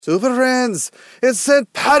Super friends, it's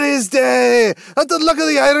St. Paddy's Day! Let the luck of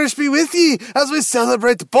the Irish be with ye as we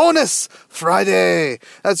celebrate Bonus Friday.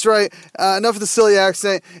 That's right, enough of the silly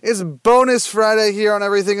accent. It's Bonus Friday here on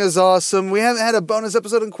Everything is Awesome. We haven't had a bonus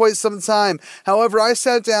episode in quite some time. However, I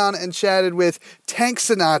sat down and chatted with Tank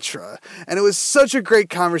Sinatra, and it was such a great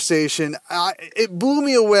conversation. It blew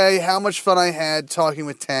me away how much fun I had talking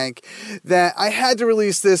with Tank that I had to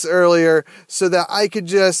release this earlier so that I could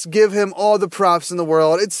just give him all the props in the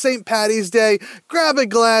world. It's St. Paddy's Day. Grab a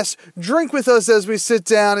glass, drink with us as we sit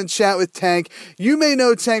down and chat with Tank. You may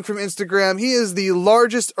know Tank from Instagram. He is the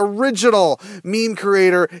largest original meme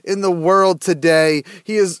creator in the world today.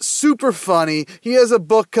 He is super funny. He has a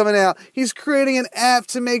book coming out. He's creating an app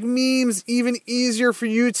to make memes even easier for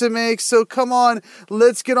you to make. So come on,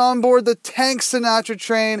 let's get on board the Tank Sinatra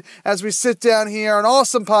train as we sit down here on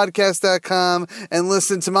awesomepodcast.com and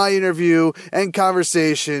listen to my interview and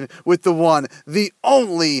conversation with the one, the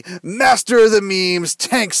only master of the memes,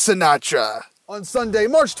 Tank Sinatra. On Sunday,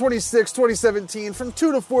 March 26, 2017, from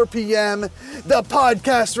 2 to 4 p.m., the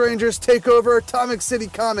Podcast Rangers take over Atomic City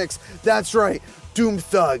Comics. That's right, Doom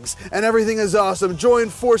Thugs and Everything is Awesome join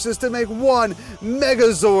forces to make one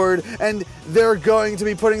Megazord, and they're going to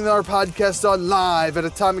be putting our podcast on live at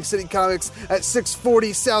Atomic City Comics at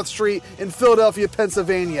 640 South Street in Philadelphia,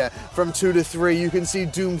 Pennsylvania. From 2 to 3, you can see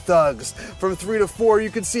Doom Thugs. From 3 to 4, you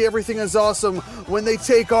can see Everything is Awesome when they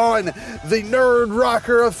take on the nerd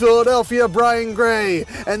rocker of Philadelphia, Brian Gray,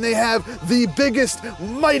 and they have the biggest,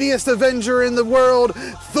 mightiest Avenger in the world,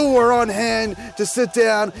 Thor, on hand to sit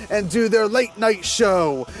down and do their late night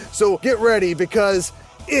show. So get ready because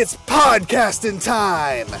it's podcasting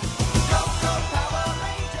time.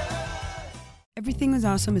 Everything is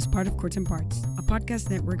Awesome is part of Courts and Parts, a podcast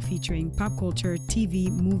network featuring pop culture, TV,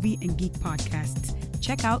 movie, and geek podcasts.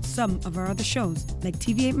 Check out some of our other shows like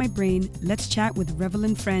TV Ate My Brain, Let's Chat with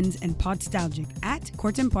Revelant Friends, and Podstalgic at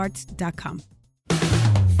courtsandparts.com.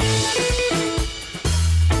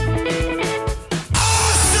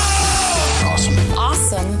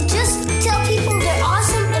 Awesome. Just tell people they're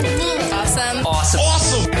awesome and mean it. Awesome. Awesome.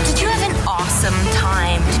 Awesome. Did you have an awesome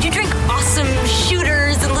time? Did you drink awesome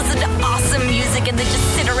shooters and listen to awesome music and then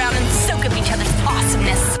just sit around and soak up each other's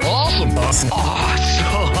awesomeness? Awesome. Awesome.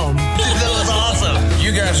 Awesome. That was awesome.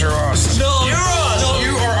 You guys are awesome. No. You're awesome.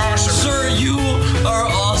 No. You are awesome. Sir, you are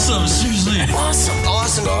awesome. Seriously. Awesome.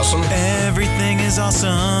 Awesome. Awesome. Everything is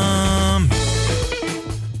awesome.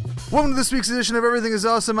 Welcome to this week's edition of Everything is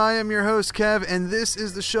Awesome. I am your host, Kev, and this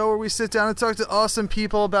is the show where we sit down and talk to awesome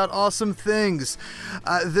people about awesome things.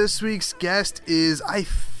 This week's guest is, I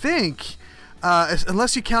think,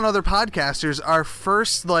 unless you count other podcasters, our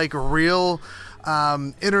first, real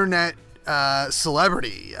internet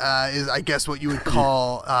celebrity is, I guess, what you would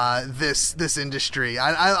call this industry.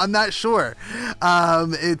 I'm not sure.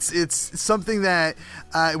 It's something that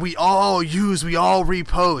we all use, we all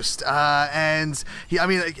repost, and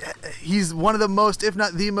he's one of the most, if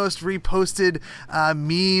not the most, reposted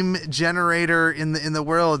meme generator in the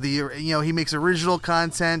world. He makes original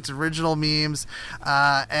content, original memes,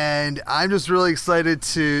 and I'm just really excited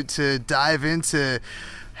to dive into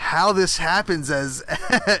how this happens as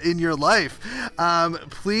in your life.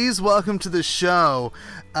 Please welcome to the show,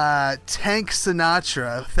 Tank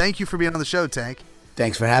Sinatra. Thank you for being on the show, Tank.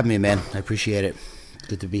 Thanks for having me, man. I appreciate it.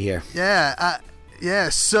 Good to be here. Yeah.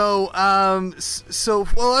 So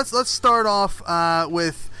let's start off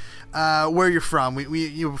with where you're from.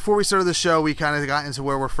 We before we started the show, we kind of got into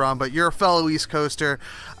where we're from, but you're a fellow East Coaster.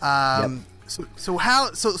 Yep. So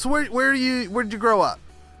where did you grow up?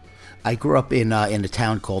 I grew up in a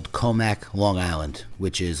town called Comac, Long Island,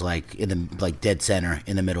 which is in the dead center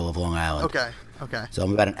in the middle of Long Island. Okay. So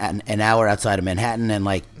I'm about an hour outside of Manhattan and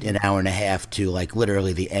an hour and a half to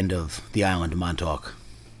literally the end of the island of Montauk.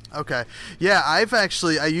 Okay. Yeah, I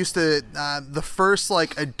used to the first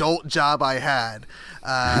adult job I had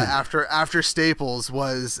after Staples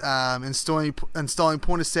was installing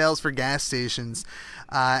point of sales for gas stations.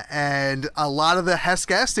 And a lot of the Hess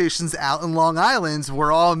gas stations out in Long Island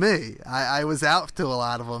were all me. I was out to a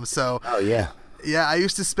lot of them. So, oh yeah, I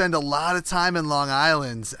used to spend a lot of time in Long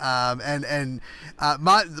Island. And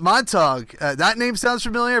Montauk, that name sounds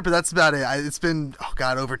familiar, but that's about it. It's been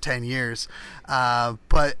over 10 years.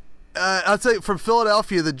 But I'll tell you, from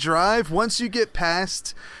Philadelphia, the drive once you get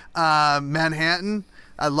past Manhattan,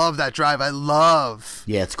 I love that drive. I love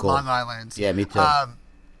it's cool. Long Island. Yeah, me too.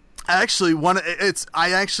 I actually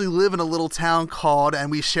live in a little town called,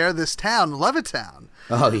 and we share this town, Levittown.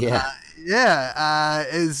 Oh yeah. I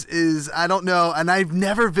don't know, and I've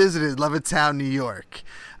never visited Levittown, New York.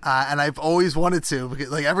 and I've always wanted to. Because,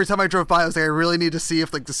 like every time I drove by, I was like, I really need to see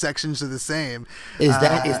if like the sections are the same. Is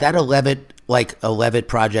that a Levitt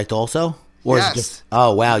project also? Or yes. Is it just,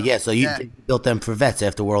 oh wow, yeah. So you built them for vets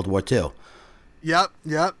after World War II. Yep.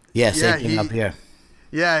 Yeah, same thing up here.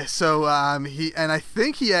 Yeah, so I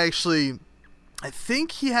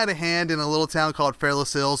think he had a hand in a little town called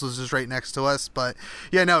Fairless Hills, which is right next to us. But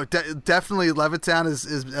yeah, no, definitely Levittown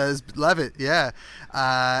is Levitt. Yeah,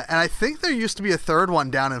 and I think there used to be a third one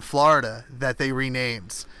down in Florida that they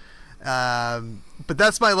renamed. But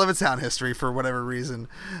that's my Levittown history for whatever reason.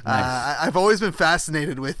 Nice. I've always been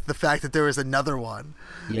fascinated with the fact that there was another one.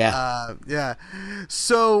 Yeah. Yeah.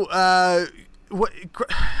 So, what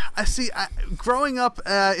I see growing up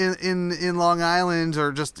in Long Island,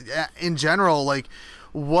 or just in general, like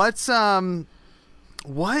how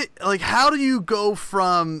do you go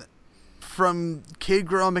from kid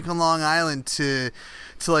growing up in Long Island to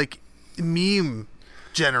like meme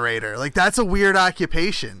generator? Like that's a weird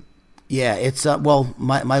occupation. Yeah, it's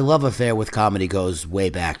my love affair with comedy goes way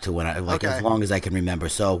back to when as long as I can remember.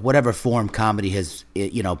 So whatever form comedy has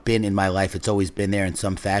been in my life, it's always been there in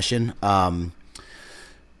some fashion.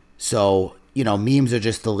 So memes are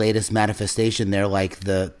just the latest manifestation. They're like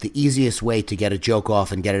the easiest way to get a joke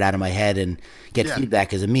off and get it out of my head and get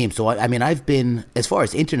feedback as a meme. So I mean, I've been, as far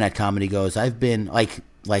as internet comedy goes, I've been like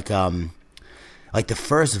the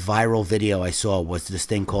first viral video I saw was this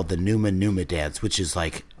thing called the Numa Numa dance, which is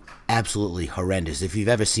like absolutely horrendous. If you've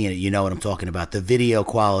ever seen it, you know what I'm talking about. The video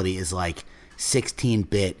quality is like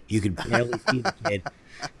 16-bit. You could barely see the kid.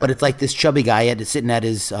 But it's like this chubby guy sitting at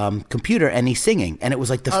his computer and he's singing. And it was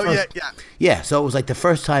like the first. Yeah, so it was like the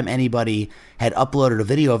first time anybody had uploaded a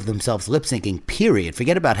video of themselves lip syncing, period.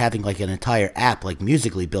 Forget about having like an entire app like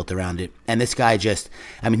Musical.ly built around it. And this guy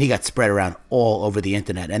he got spread around all over the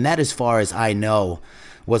internet. And that, as far as I know,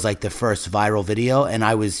 was like the first viral video, and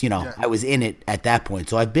I was in it at that point.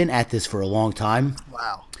 So I've been at this for a long time.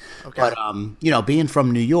 Wow. Okay. But being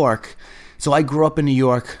from New York, so I grew up in New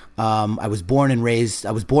York. I was born in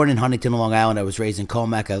Huntington, Long Island. I was raised in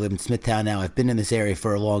Comac. I live in Smithtown now. I've been in this area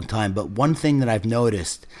for a long time. But one thing that I've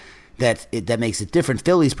noticed that makes it different,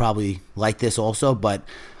 Philly's probably like this also, but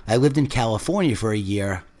I lived in California for a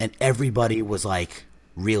year, and everybody was like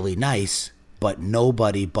really nice, but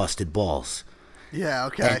nobody busted balls. Yeah,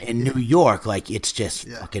 okay. And in New York, like, it's just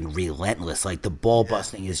fucking relentless. Like, the ball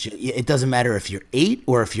busting is just, it doesn't matter if you're 8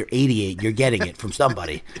 or if you're 88, you're getting it from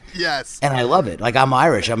somebody. Yes. And I love it. Like, I'm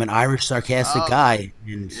Irish. I'm an Irish sarcastic guy.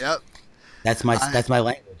 And that's my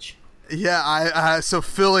language. Yeah, so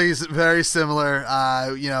Philly's very similar.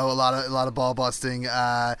 A lot of ball busting.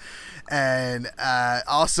 And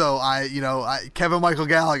also, Kevin Michael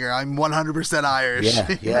Gallagher, I'm 100% Irish.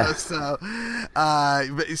 Yeah. So,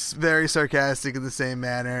 it's very sarcastic in the same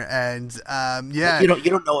manner, and you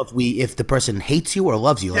don't know if the person hates you or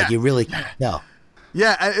loves you. Like, you really can't tell.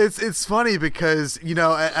 Yeah, it's funny because and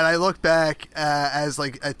I look back as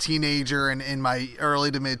like a teenager and in my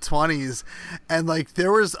early to mid 20s, and like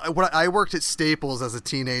I worked at Staples as a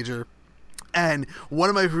teenager. And one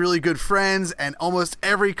of my really good friends and almost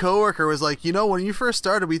every coworker was like, when you first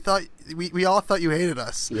started, we thought we all thought you hated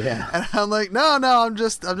us. Yeah. And I'm like, no, I'm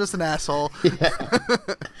just an asshole. Yeah.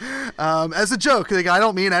 As a joke, like I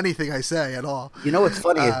don't mean anything I say at all. What's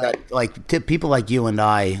funny is that like people like you and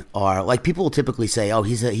I are like, people will typically say, oh,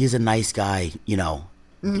 he's a nice guy,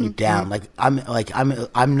 deep down. Like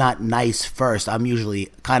I'm not nice first. I'm usually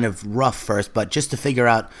kind of rough first, but just to figure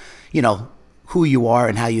out, who you are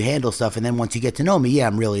and how you handle stuff, and then once you get to know me,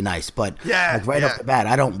 I'm really nice. But off the bat,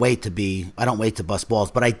 I don't wait to bust balls.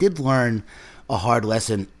 But I did learn a hard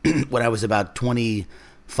lesson when I was about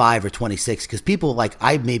 25 or 26, because people, like,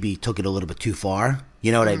 I maybe took it a little bit too far.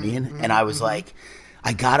 You know what I mean? And I was like,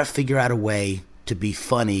 I gotta figure out a way to be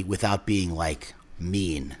funny without being like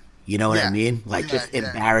mean. You know what I mean? Like just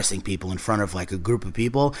embarrassing people in front of like a group of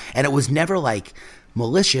people. And it was never like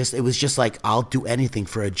malicious. It was just like, I'll do anything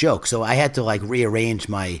for a joke. So I had to like rearrange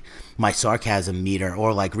my sarcasm meter,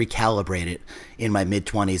 or like recalibrate it in my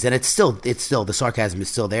mid-20s. And it's still the sarcasm is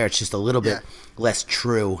still there. It's just a little bit less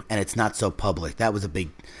true, and it's not so public. That was a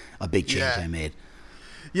big change I made.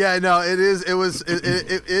 Yeah, no, it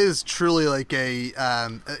is truly like it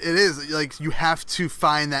is like you have to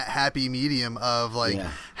find that happy medium of like,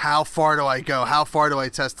 how far do I go? How far do I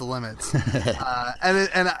test the limits?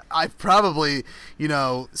 And I've probably,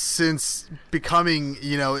 since becoming,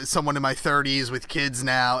 someone in my 30s with kids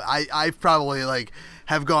now, I've probably like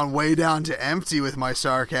have gone way down to empty with my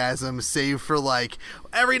sarcasm, save for like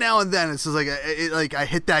every now and then it's just like I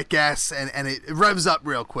hit that gas and it revs up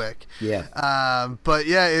real quick. Yeah. But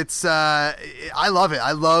yeah, it's I love it.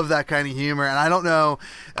 I love that kind of humor, and I don't know.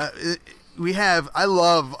 I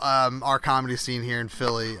love our comedy scene here in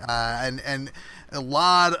Philly, and a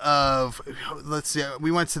lot of, let's see,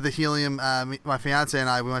 we went to the Helium, my fiance and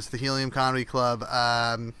I, we went to the Helium Comedy Club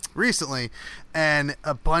recently, and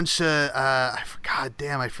a bunch of, God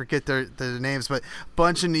damn, I forget their names, but a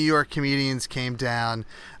bunch of New York comedians came down,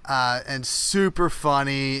 and super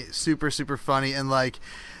funny, super funny, and like,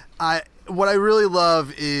 what I really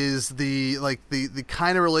love is the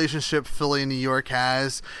kind of relationship Philly and New York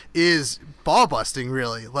has is ball busting,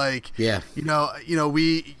 really. Like, yeah, you know,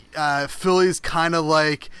 we Philly's kind of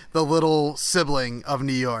like the little sibling of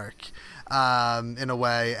New York, in a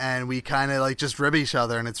way, and we kind of like just rib each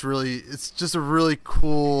other, and it's just a really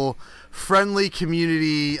cool, friendly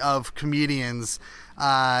community of comedians.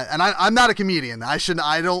 And I'm not a comedian. I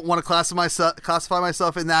don't want to classify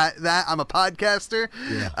myself in that I'm a podcaster.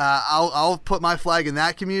 Yeah. I'll put my flag in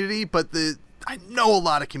that community, but I know a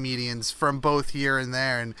lot of comedians from both here and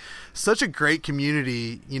there, and such a great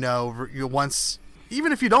community, once,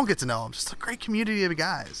 even if you don't get to know them, just a great community of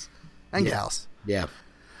guys and gals. Yeah.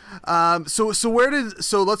 So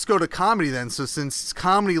let's go to comedy then. So since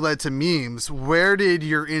comedy led to memes, where did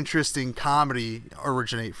your interest in comedy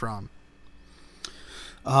originate from?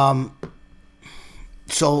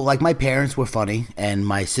 So like my parents were funny and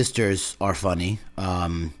my sisters are funny.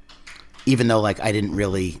 Even though like I didn't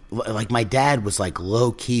really like, my dad was like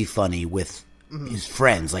low key funny with his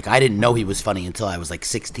friends. Like I didn't know he was funny until I was like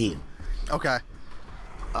 16. Okay.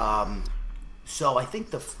 So I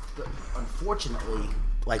think unfortunately,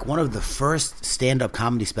 like one of the first stand-up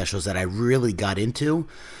comedy specials that I really got into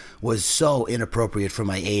was so inappropriate for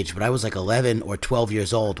my age, but I was like 11 or 12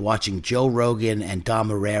 years old watching Joe Rogan and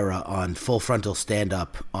Dom Herrera on Full Frontal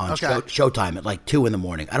stand-up on Showtime at like 2 in the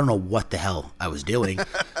morning. I don't know what the hell I was doing,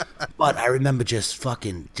 but I remember just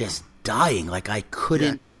dying. Like I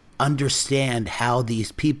couldn't understand how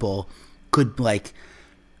these people could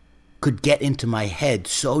get into my head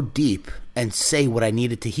so deep and say what I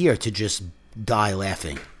needed to hear to just die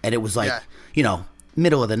laughing. And it was like,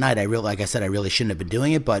 middle of the night, I really shouldn't have been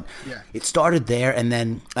doing it, but it started there. And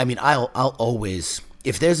then, I mean, I'll always,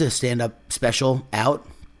 if there's a stand-up special out,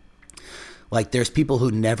 like there's people who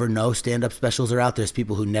never know stand-up specials are out. There's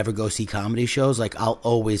people who never go see comedy shows. Like I'll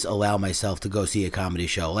always allow myself to go see a comedy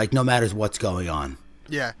show, like no matter what's going on.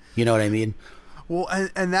 Yeah. You know what I mean? Well,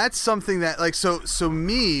 and that's something that like, so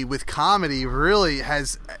me with comedy really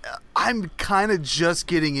I'm kind of just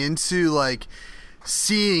getting into like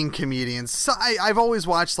seeing comedians. So I've always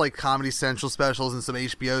watched like Comedy Central specials and some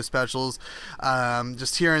HBO specials,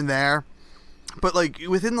 just here and there. But like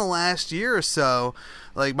within the last year or so,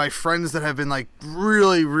 like my friends that have been like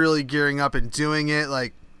really, really gearing up and doing it,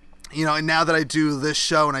 like, and now that I do this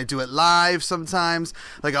show and I do it live sometimes,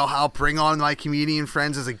 like I'll bring on my comedian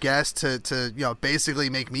friends as a guest to basically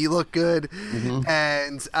make me look good. Mm-hmm.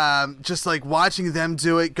 And just like watching them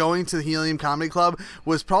do it, going to the Helium Comedy Club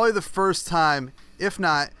was probably the first time, if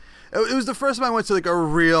not, it was the first time I went to like a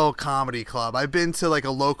real comedy club. I've been to like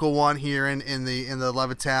a local one here in the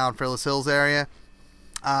Levittown, Fairless Hills area.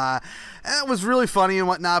 And it was really funny and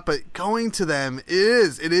whatnot, but going to them,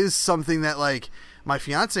 it is something that like my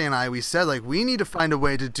fiance and I, we said like we need to find a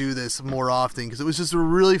way to do this more often, because it was just a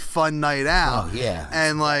really fun night out. Oh yeah.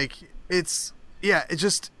 And like I don't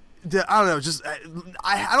know, just I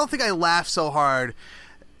don't think I laughed so hard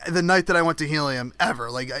the night that I went to Helium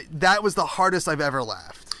ever. Like that was the hardest I've ever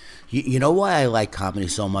laughed. You know why I like comedy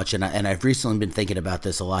so much, and I've recently been thinking about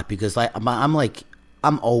this a lot, because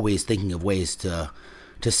I'm always thinking of ways to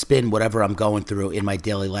spin whatever I'm going through in my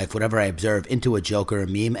daily life, whatever I observe, into a joke or a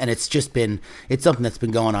meme. And it's something that's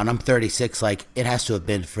been going on. I'm 36, like it has to have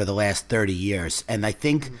been for the last 30 years. And I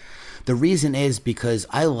think the reason is because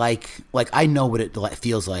I I know what it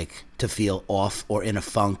feels like to feel off or in a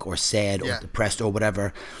funk or sad or depressed or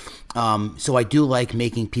whatever. So I do like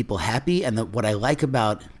making people happy. And what I like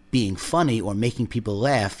about being funny or making people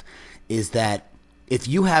laugh is that if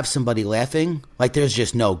you have somebody laughing, like there's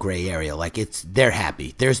just no gray area. Like they're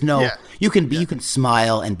happy. There's no, you can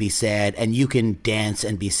smile and be sad, and you can dance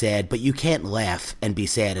and be sad, but you can't laugh and be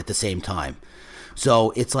sad at the same time.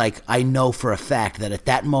 So it's like, I know for a fact that at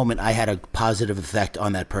that moment I had a positive effect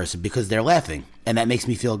on that person because they're laughing, and that makes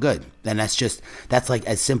me feel good. And that's like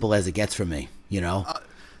as simple as it gets for me,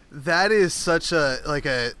 That is such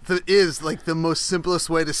the most simplest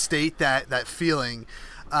way to state that feeling.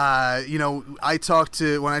 when I talk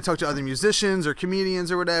to other musicians or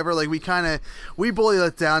comedians or whatever, like we boil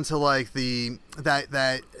it down to like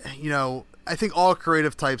I think all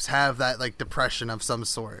creative types have that like depression of some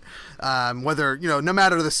sort, whether, no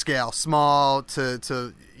matter the scale, small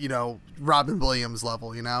to Robin Williams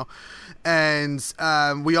level, and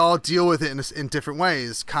we all deal with it in different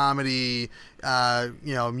ways. Comedy,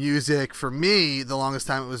 music. For me, the longest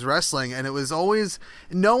time it was wrestling, and it was always,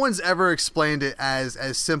 no one's ever explained it as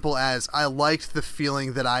simple as I liked the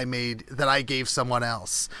feeling that I gave someone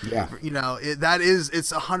else. Yeah.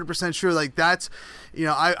 It's 100% true. Like that's,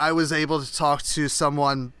 I was able to talk to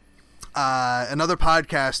someone, another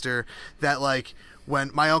podcaster that like,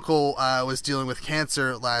 when my uncle was dealing with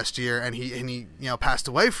cancer last year, and he passed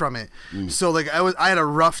away from it. So like I had a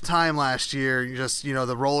rough time last year, just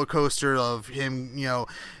the roller coaster of him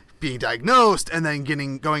being diagnosed and then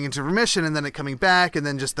going into remission and then it coming back, and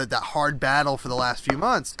then just that hard battle for the last few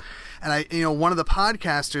months. And I one of the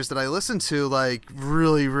podcasters that I listened to like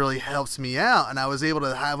really, really helped me out, and I was able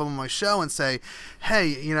to have him on my show and say,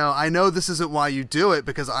 hey, I know this isn't why you do it,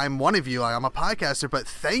 because I'm one of you, I'm a podcaster, but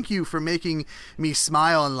thank you for making me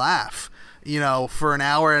smile and laugh, for an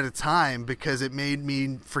hour at a time, because it made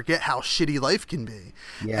me forget how shitty life can be.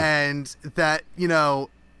 Yeah. And that,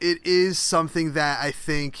 it is something that I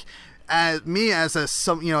think as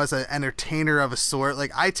an entertainer of a sort,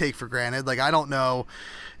 like I take for granted. Like I don't know,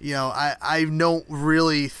 I don't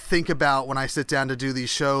really think about when I sit down to do these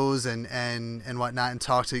shows and whatnot and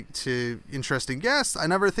talk to interesting guests. I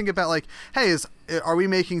never think about like, hey, are we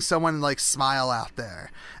making someone like smile out there?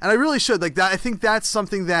 And I really should. Like that, I think that's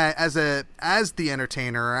something that as the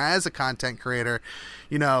entertainer or as a content creator,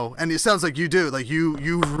 and it sounds like you do, like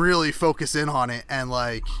you really focus in on it and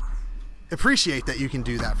like appreciate that you can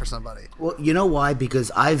do that for somebody. Well, you know why?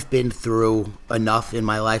 Because I've been through enough in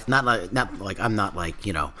my life. Not like I'm not like,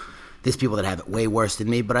 there's people that have it way worse than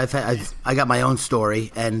me, but I got my own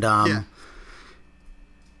story, and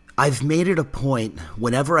I've made it a point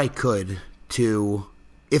whenever I could to,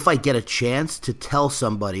 if I get a chance, to tell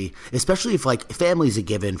somebody, especially if like family's a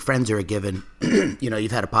given, friends are a given,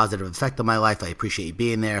 you've had a positive effect on my life, I appreciate you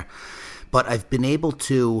being there, but I've been able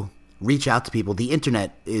to reach out to people. The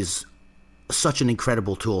internet is such an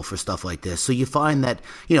incredible tool for stuff like this. So you find that,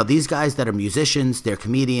 these guys that are musicians, they're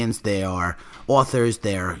comedians, they are authors,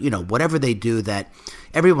 they're, whatever they do, that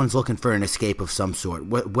everyone's looking for an escape of some sort,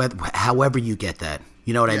 however you get that.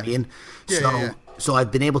 You know what I mean? Yeah. So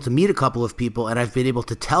I've been able to meet a couple of people, and I've been able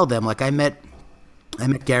to tell them, like I met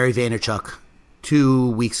Gary Vaynerchuk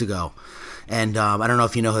 2 weeks ago. And I don't know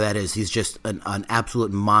if you know who that is. He's just an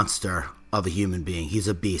absolute monster of a human being. He's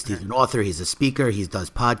a beast. He's an author. He's a speaker. He does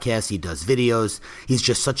podcasts. He does videos. He's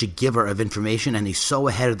just such a giver of information, and he's so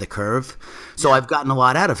ahead of the curve. So I've gotten a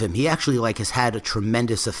lot out of him. He actually like has had a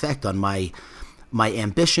tremendous effect on my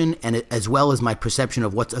ambition, and as well as my perception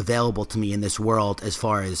of what's available to me in this world as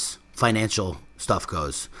far as financial stuff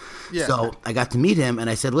goes. Yeah. So I got to meet him, and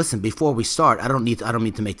I said, listen, before we start, I don't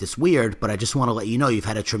mean to make this weird, but I just want to let you know you've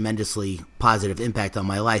had a tremendously positive impact on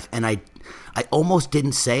my life. And I almost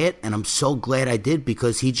didn't say it, and I'm so glad I did,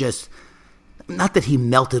 because he just, not that he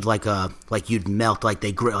melted like you'd melt, like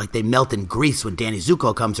they melt in grease when Danny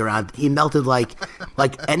Zuko comes around. He melted like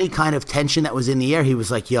any kind of tension that was in the air. He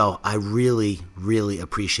was like, yo, I really, really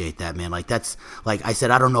appreciate that, man. Like that's, like I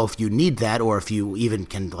said, I don't know if you need that or if you even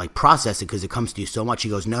can like process it because it comes to you so much. He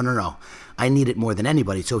goes, no, I need it more than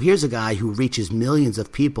anybody. So here's a guy who reaches millions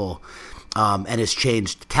of people, and has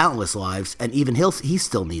changed countless lives, and even he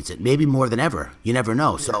still needs it, maybe more than ever. You never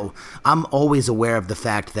know. So I'm always aware of the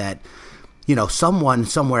fact that, someone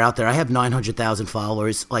somewhere out there, I have 900,000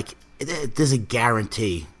 followers, like there's a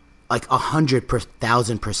guarantee, like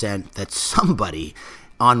 100,000% that somebody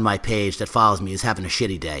on my page that follows me is having a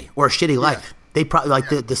shitty day or a shitty life. They probably, like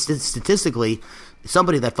the statistically,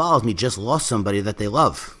 somebody that follows me just lost somebody that they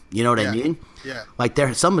love. You know what I mean? Yeah. Like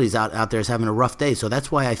somebody's out there is having a rough day. So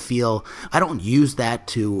that's why I feel I don't use that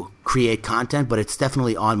to create content, but it's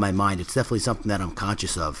definitely on my mind. It's definitely something that I'm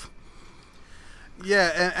conscious of.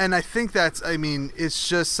 Yeah, and I think it's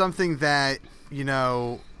just something that,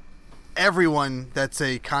 everyone that's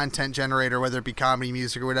a content generator, whether it be comedy,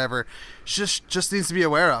 music, or whatever, just needs to be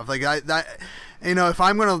aware of. Like if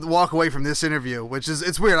I'm going to walk away from this interview, which is,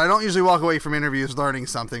 it's weird. I don't usually walk away from interviews learning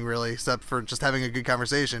something really, except for just having a good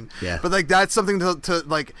conversation. Yeah. But like, that's something to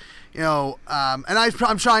like, and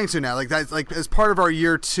I'm trying to now, like that's like as part of our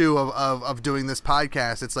year 2 of doing this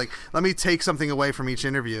podcast, it's like, let me take something away from each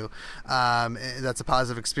interview. That's a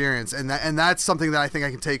positive experience. And that's something that I think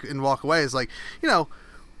I can take and walk away is like,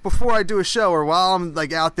 before I do a show or while I'm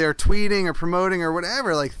like out there tweeting or promoting or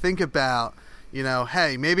whatever, like think about, you know,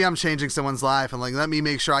 hey, maybe I'm changing someone's life, and like, let me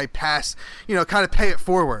make sure I pass, you know, kind of pay it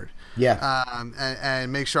forward. Yeah.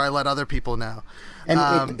 And make sure I let other people know.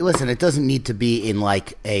 And listen, it doesn't need to be in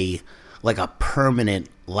like a permanent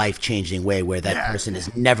life-changing way where that person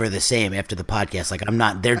is never the same after the podcast. Like,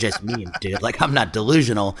 they're just mean, dude. Like, I'm not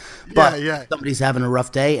delusional, but if somebody's having a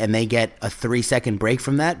rough day and they get a 3-second break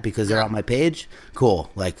from that because they're on my page, cool.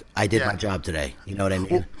 Like, I did my job today. You know what I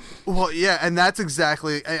mean? Well, yeah, and that's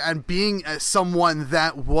exactly, and being someone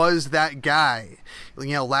that was that guy,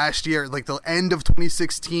 you know, last year, like the end of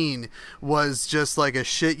 2016 was just like a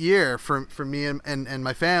shit year for me and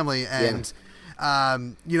my family, and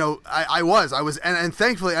you know, I was, and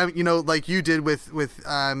thankfully, you know, like you did with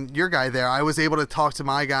your guy there, I was able to talk to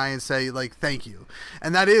my guy and say like, thank you.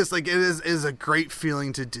 And that is like, it is a great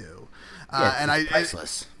feeling to do. And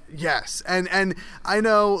priceless. Yes. And I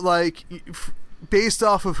know, like, based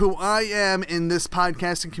off of who I am in this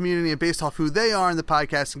podcasting community and based off who they are in the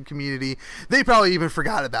podcasting community, they probably even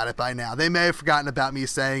forgot about it by now. They may have forgotten about me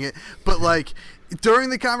saying it, but like during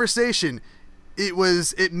the conversation,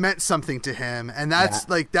 it meant something to him, and that's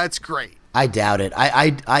that's great. I doubt it.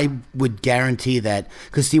 I would guarantee that,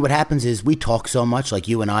 because see, what happens is we talk so much, like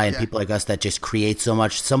you and I and people like us that just create so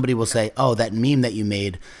much. Somebody will say, oh, that meme that you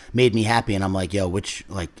made me happy, and I'm like, yo,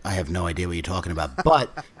 I have no idea what you're talking about.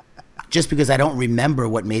 But just because I don't remember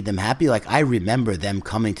what made them happy, like I remember them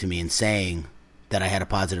coming to me and saying that I had a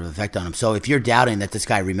positive effect on them. So if you're doubting that this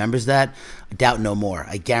guy remembers that, doubt no more.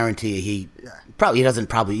 I guarantee you he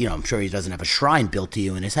doesn't, you know, I'm sure he doesn't have a shrine built to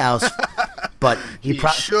you in his house, but he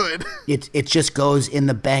should. It just goes in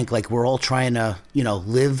the bank. Like, we're all trying to, you know,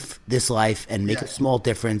 live this life and make a small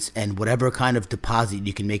difference, and whatever kind of deposit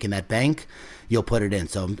you can make in that bank, you'll put it in.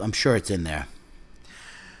 So I'm sure it's in there.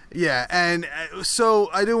 Yeah, and so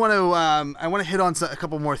I do want to I want to hit on a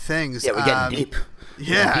couple more things. Yeah, we're getting deep.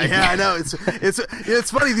 Yeah, I know.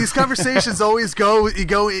 It's funny. These conversations always go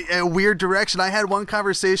in a weird direction. I had one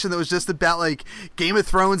conversation that was just about like Game of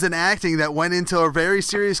Thrones and acting that went into a very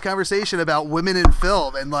serious conversation about women in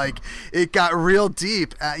film, and like it got real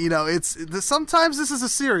deep. You know, sometimes this is a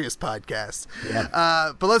serious podcast.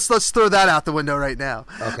 Yeah. But let's throw that out the window right now.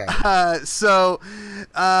 Okay. So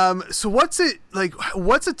what's it like?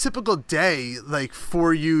 What's a typical day like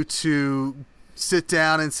for you to sit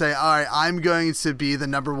down and say, all right, I'm going to be the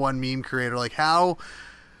 #1 meme creator? Like how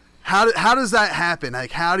does that happen?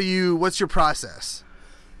 Like what's your process?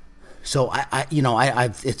 So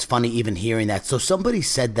it's funny even hearing that. So somebody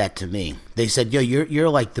said that to me. They said, yo, you're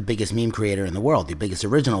like the biggest meme creator in the world, the biggest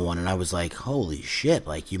original one. And I was like, holy shit,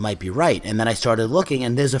 like you might be right. And then I started looking,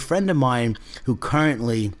 and there's a friend of mine who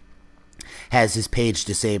currently has his page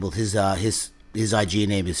disabled. His IG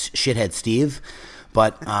name is Shithead Steve.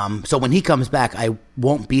 But so when he comes back, I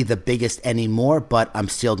won't be the biggest anymore, but I'm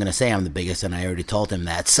still going to say I'm the biggest, and I already told him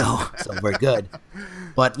that, so we're good.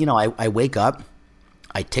 But, you know, I wake up,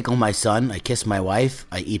 I tickle my son, I kiss my wife,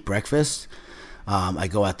 I eat breakfast, I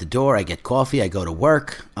go out the door, I get coffee, I go to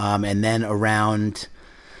work, and then around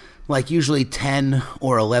like usually 10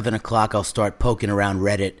 or 11 o'clock, I'll start poking around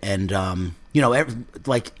Reddit, and you know,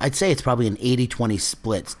 like I'd say it's probably an 80-20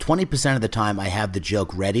 split. 20% of the time I have the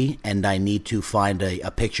joke ready and I need to find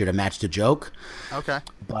a picture to match the joke. Okay.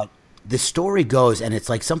 But the story goes, and it's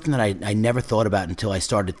like something that I never thought about until I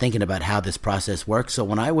started thinking about how this process works. So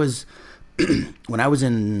when I was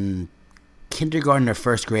in kindergarten or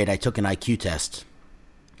first grade, I took an IQ test.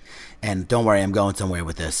 And don't worry, I'm going somewhere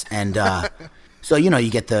with this. And so, you know, you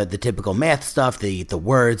get the typical math stuff, the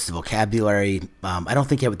words, the vocabulary. I don't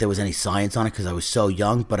think there was any science on it because I was so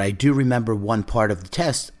young, but I do remember one part of the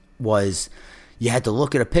test was you had to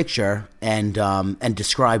look at a picture and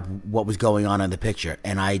describe what was going on in the picture.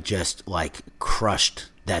 And I just, like, crushed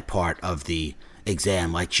that part of the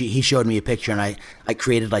exam. Like, he showed me a picture, and I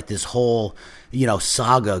created, like, this whole, you know,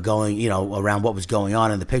 saga going, you know, around what was going on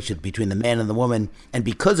in the picture between the man and the woman. And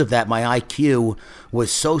because of that, my IQ was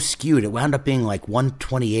so skewed. It wound up being like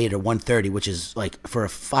 128 or 130, which is like for a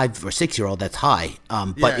 5 or 6 year old, that's high.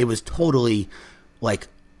 But it was totally like,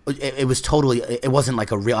 it wasn't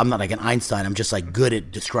like I'm not like an Einstein. I'm just like good at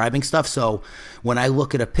describing stuff. So when I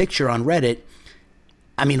look at a picture on Reddit,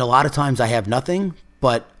 I mean, a lot of times I have nothing,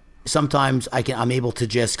 but sometimes I'm able to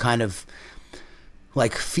just kind of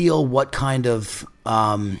like feel what kind of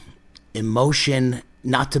emotion,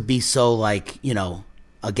 not to be so like, you know,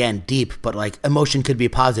 again, deep, but like emotion could be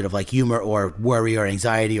positive, like humor or worry or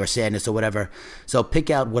anxiety or sadness or whatever. So pick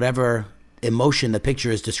out whatever emotion the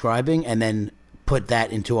picture is describing and then put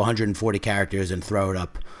that into 140 characters and throw it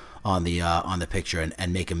up on the picture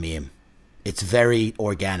and make a meme. It's very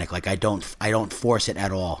organic. Like I don't force it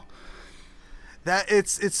at all. that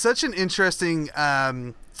it's such an interesting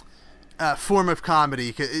form of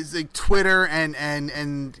comedy. It's like Twitter and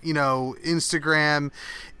Instagram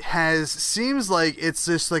seems like it's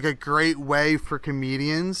just like a great way for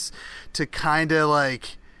comedians to kind of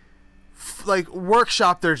like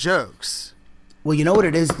workshop their jokes. Well, you know what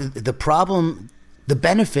it is? The problem, the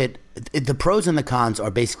benefit, the pros and the cons are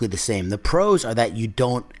basically the same. The pros are that you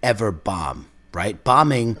don't ever bomb, right?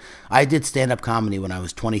 Bombing, I did stand-up comedy when I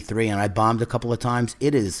was 23, and I bombed a couple of times.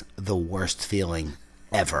 It is the worst feeling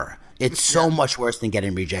ever. It's so much worse than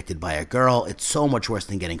getting rejected by a girl. It's so much worse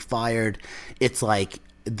than getting fired. It's like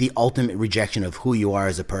the ultimate rejection of who you are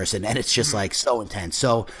as a person, and it's just like so intense.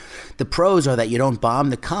 So the pros are that you don't bomb.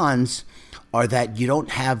 The cons are that you don't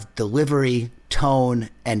have delivery, tone,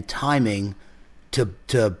 and timing to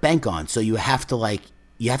bank on. So you have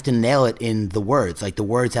to nail it in the words. Like the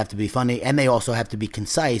words have to be funny, and they also have to be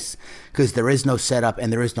concise because there is no setup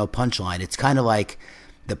and there is no punchline. It's kind of like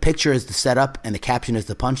the picture is the setup and the caption is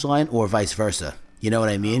the punchline, or vice versa. You know what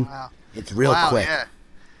I mean? Oh, wow. It's real quick. Yeah.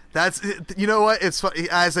 That's, you know what? It's funny,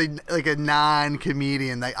 as a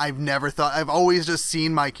non-comedian, I've always just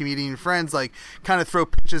seen my comedian friends like kind of throw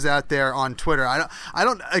pitches out there on Twitter. I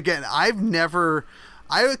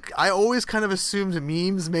always kind of assumed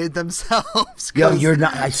memes made themselves. Yo, you're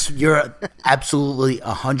absolutely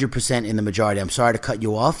 100% in the majority. I'm sorry to cut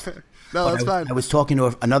you off. No, that's fine. I was talking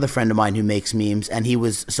to another friend of mine who makes memes, and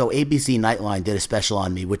ABC Nightline did a special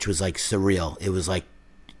on me, which was like surreal. It was like,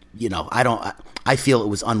 I feel it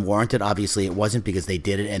was unwarranted. Obviously it wasn't, because they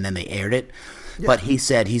did it and then they aired it. Yeah. But he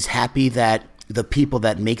said he's happy that the people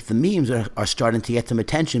that make the memes are starting to get some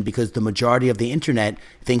attention, because the majority of the internet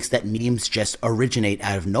thinks that memes just originate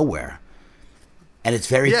out of nowhere. And it's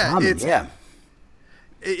very common.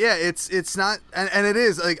 It's not, and it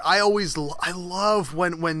is like I love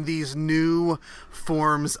when these new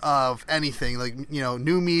forms of anything, like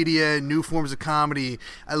new media, new forms of comedy,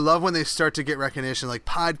 I love when they start to get recognition. Like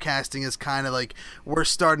podcasting is kind of like we're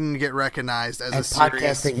starting to get recognized as a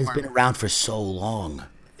serious podcasting has been around for so long.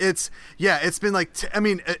 It's been like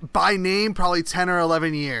by name probably 10 or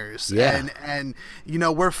 11 years. Yeah. And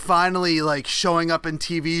we're finally like showing up in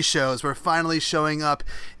TV shows. We're finally showing up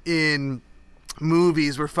in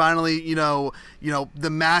movies. We're finally, the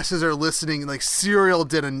masses are listening. Like Serial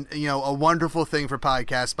did a wonderful thing for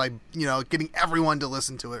podcasts by, getting everyone to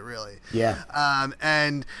listen to it, really. Yeah.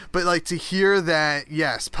 But like to hear that,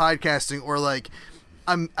 yes, podcasting, or like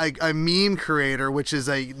I'm a meme creator, which is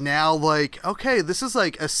now like, okay, this is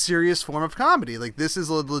like a serious form of comedy. Like this is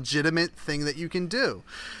a legitimate thing that you can do.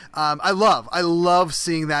 I love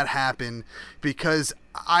seeing that happen, because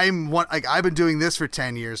I've been doing this for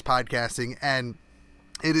 10 years, podcasting, and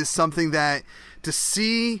it is something that to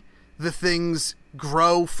see the things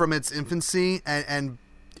grow from its infancy and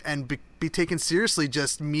be taken seriously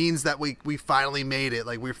just means that we finally made it.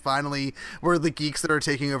 Like we're the geeks that are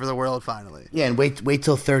taking over the world finally. Yeah, and wait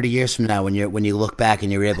till 30 years from now when you look back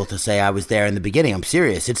and you're able to say I was there in the beginning. I'm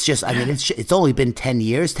serious. It's just it's only been 10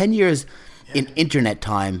 years. 10 years in internet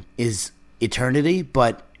time is eternity,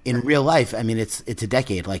 but in real life, it's a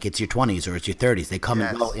decade. Like it's your 20s or it's your 30s. They come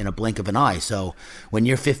and go in a blink of an eye. So when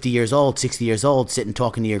you're 50 years old, 60 years old, sitting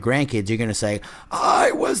talking to your grandkids, you're going to say,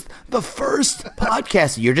 I was the first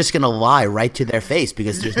podcaster. You're just going to lie right to their face,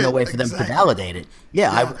 because there's no way for them to validate it.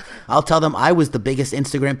 Yeah. I'll tell them I was the biggest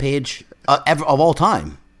Instagram page ever of all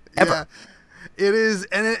time. Ever. Yeah. It is,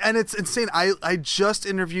 and it's insane. I just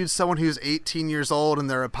interviewed someone who's 18 years old and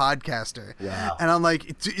they're a podcaster. Wow. And I'm like,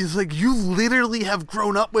 it's like you literally have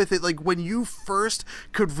grown up with it. Like when you first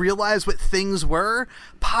could realize what things were,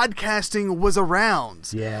 podcasting was around.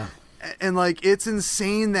 Yeah. And like it's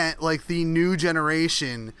insane that like the new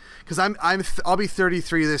generation, because I'll be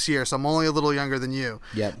 33 this year, so I'm only a little younger than you.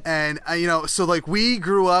 Yeah. And so like we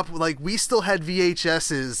grew up, like we still had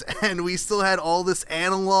VHSs and we still had all this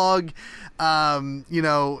analog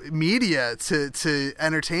media to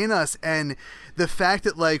entertain us, and the fact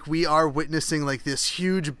that like we are witnessing like this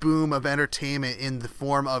huge boom of entertainment in the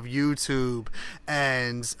form of YouTube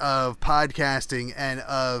and of podcasting and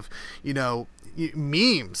of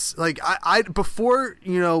memes. Like I before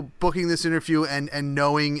booking this interview and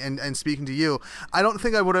knowing and speaking to you, I don't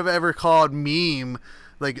think I would have ever called meme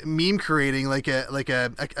creating like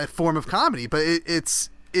a form of comedy, but it's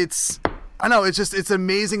I know, it's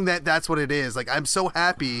amazing that that's what it is. Like I'm so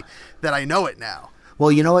happy that I know it now.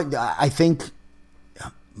 Well, you know what? I think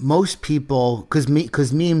most people,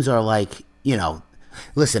 because memes are like,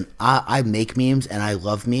 listen, I make memes and I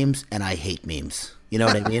love memes and I hate memes. You know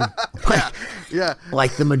what I mean? Yeah.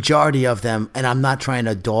 Like the majority of them, and I'm not trying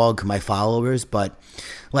to dog my followers, but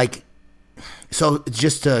like So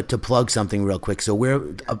just to plug something real quick. So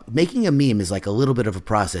we're making a meme is like a little bit of a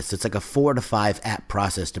process. It's like a 4 to 5 app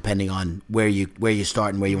process depending on where you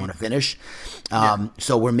start and where you want to finish.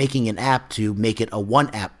 So we're making an app to make it a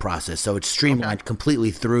 1 app process. So it's streamlined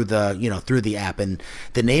completely through the app. And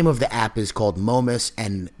the name of the app is called Momus,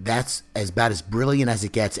 and that's about as brilliant as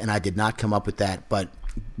it gets. And I did not come up with that, but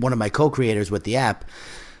one of my co-creators with the app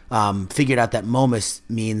figured out that Momus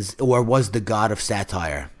means or was the god of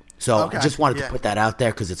satire. So I just wanted to put that out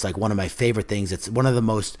there because it's like one of my favorite things. It's one of the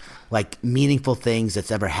most like meaningful things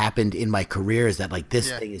that's ever happened in my career is that like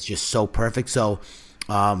this thing is just so perfect. So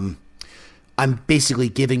I'm basically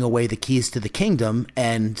giving away the keys to the kingdom,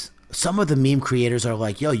 and some of the meme creators are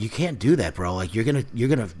like, yo, you can't do that, bro. Like you're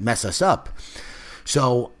gonna mess us up.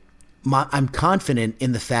 So I'm confident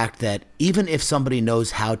in the fact that even if somebody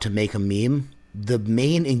knows how to make a meme, the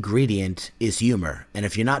main ingredient is humor. And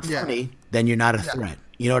if you're not funny, then you're not a threat.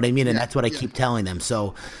 You know what I mean? And that's what I keep telling them.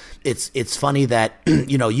 So it's funny that,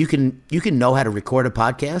 you can know how to record a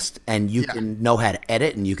podcast and you can know how to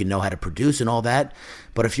edit and you can know how to produce and all that.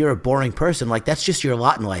 But if you're a boring person, like that's just your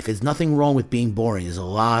lot in life. There's nothing wrong with being boring. There's a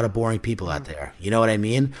lot of boring people out there. You know what I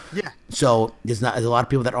mean? Yeah. So there's a lot of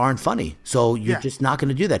people that aren't funny. So you're just not going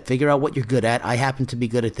to do that. Figure out what you're good at. I happen to be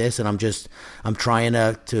good at this, and I'm trying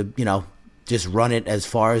to just run it as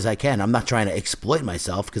far as I can. I'm not trying to exploit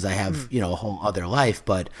myself because I have, a whole other life,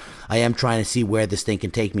 but I am trying to see where this thing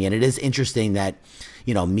can take me. And it is interesting that,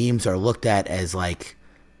 memes are looked at as like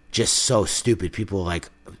just so stupid. People are like,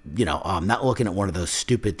 I'm not looking at one of those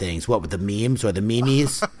stupid things. What, with the memes or the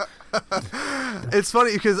memes? It's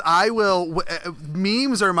funny because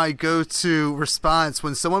memes are my go-to response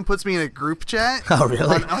when someone puts me in a group chat. Oh,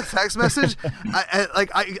 really? On a text message.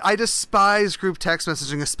 I despise group text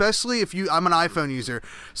messaging, especially if I'm an iPhone user.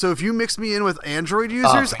 So if you mix me in with Android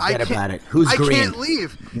users, I can't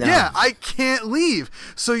leave. No. Yeah, I can't leave.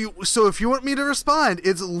 So if you want me to respond,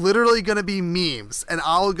 it's literally going to be memes, and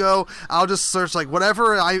I'll just search like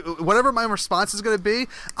whatever my response is going to be.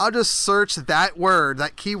 I'll just search that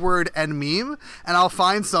keyword and meme, and I'll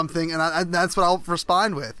find something, and that's what I'll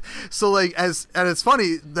respond with. So and it's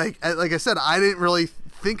funny, like I said, I didn't really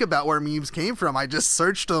think about where memes came from. I just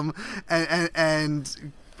searched them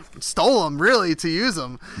and stole them really to use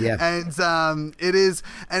them. Yeah. And it is,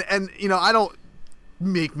 and I don't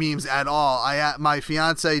make memes at all. My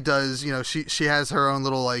fiance does. She has her own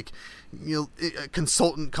little a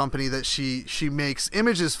consultant company that she makes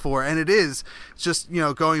images for, and it is just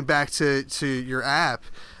going back to your app.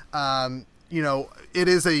 It's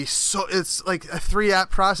like a 3-app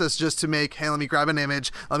process just to make, hey, let me grab an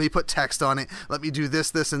image, let me put text on it, let me do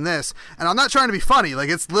this, and this. And I'm not trying to be funny. Like,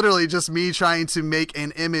 it's literally just me trying to make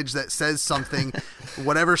an image that says something,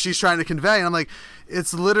 whatever she's trying to convey. And I'm like, it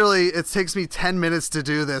takes me 10 minutes to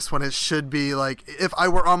do this when it should be like, if I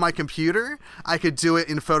were on my computer, I could do it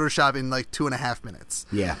in Photoshop in like 2.5 minutes.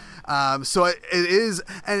 Yeah. So it is.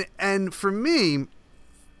 And for me,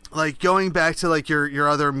 like going back to like your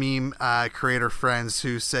other meme creator friends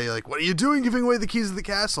who say like, what are you doing giving away the keys to the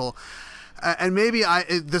castle? And maybe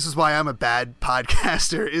this is why I'm a bad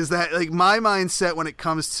podcaster, is that like my mindset when it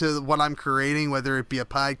comes to what I'm creating, whether it be a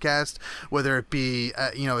podcast, whether it be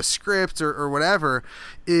a script or whatever,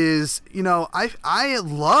 is I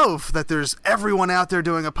love that there's everyone out there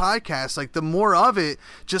doing a podcast. Like the more of it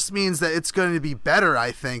just means that it's going to be better,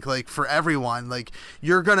 I think, like for everyone. Like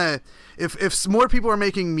you're gonna, if more people are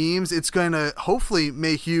making memes, it's going to hopefully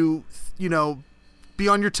make you be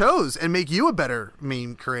on your toes and make you a better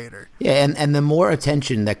meme creator. Yeah, and the more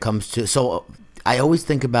attention that comes to, so I always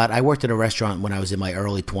think about, I worked at a restaurant when I was in my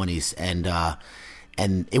early 20s,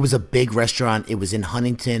 and it was a big restaurant. It was in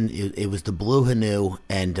Huntington. It was the Blue Hanu,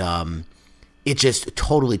 and it just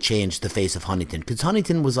totally changed the face of Huntington, because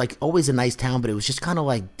Huntington was like always a nice town, but it was just kind of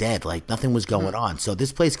like dead, like nothing was going on. So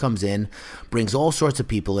this place comes in, brings all sorts of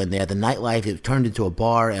people in there. The nightlife, it turned into a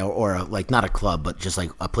bar or like not a club, but just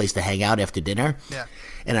like a place to hang out after dinner. Yeah.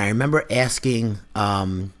 And I remember asking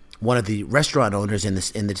one of the restaurant owners in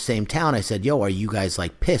the same town, I said, yo, are you guys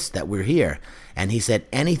like pissed that we're here? And he said,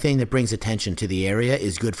 anything that brings attention to the area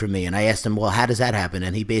is good for me. And I asked him, well, how does that happen?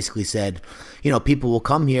 And he basically said, people will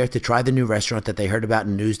come here to try the new restaurant that they heard about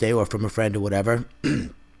in Newsday or from a friend or whatever.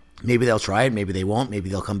 Maybe they'll try it. Maybe they won't. Maybe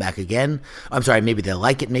they'll come back again. I'm sorry. Maybe they'll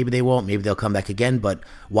like it. Maybe they won't. Maybe they'll come back again. But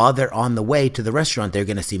while they're on the way to the restaurant, they're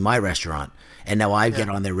going to see my restaurant. And now I get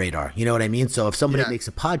on their radar. You know what I mean? So if somebody makes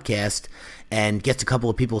a podcast and gets a couple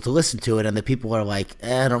of people to listen to it, and the people are like,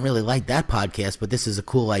 I don't really like that podcast, but this is a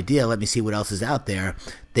cool idea. Let me see what else is out there.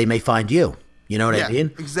 They may find you. You know what I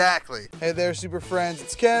mean? Exactly. Hey there, super friends.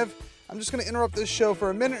 It's Kev. I'm just going to interrupt this show for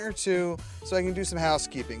a minute or two so I can do some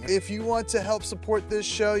housekeeping. If you want to help support this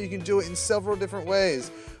show, you can do it in several different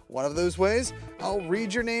ways. One of those ways, I'll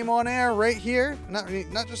read your name on air right here, not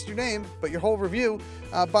just your name, but your whole review,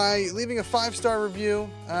 by leaving a 5-star review,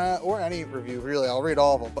 or any review, really. I'll read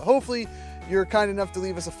all of them. But hopefully you're kind enough to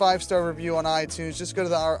leave us a 5-star review on iTunes. Just go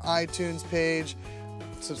to our iTunes page,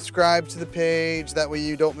 subscribe to the page, that way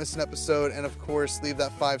you don't miss an episode, and of course, leave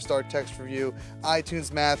that 5-star text review.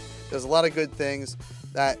 iTunes Math does a lot of good things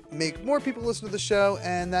that make more people listen to the show,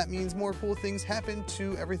 and that means more cool things happen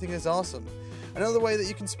to Everything is Awesome. Another way that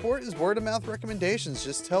you can support is word-of-mouth recommendations.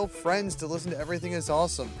 Just tell friends to listen to Everything is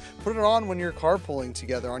Awesome. Put it on when you're carpooling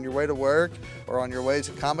together, on your way to work, or on your way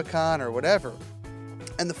to Comic-Con, or whatever.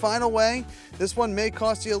 And the final way, this one may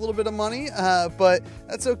cost you a little bit of money, but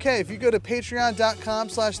that's okay. If you go to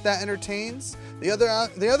patreon.com/thatentertains,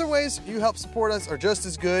 the other ways you help support us are just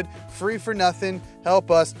as good, free for nothing, help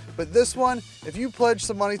us. But this one, if you pledge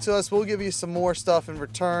some money to us, we'll give you some more stuff in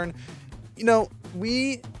return. You know,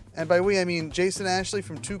 and by we, I mean Jason Ashley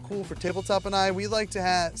from Too Cool for Tabletop and I, we like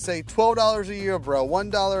to say $12 a year, bro.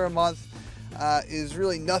 $1 a month is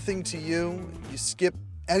really nothing to you. You skip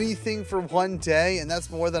anything for one day, and that's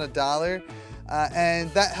more than $1.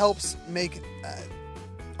 And that helps make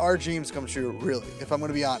our dreams come true, really, if I'm going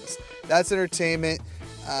to be honest. That's entertainment,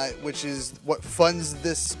 which is what funds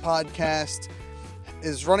this podcast,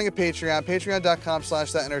 is running a Patreon,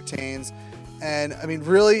 patreon.com/thatentertains. And I mean,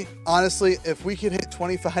 really, honestly, if we could hit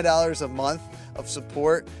 $25 a month of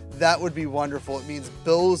support, that would be wonderful. It means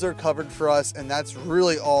bills are covered for us, and that's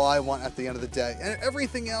really all I want at the end of the day. And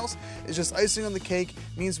everything else is just icing on the cake.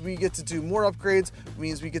 It means we get to do more upgrades, it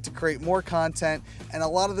means we get to create more content, and a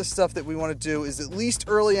lot of the stuff that we want to do is at least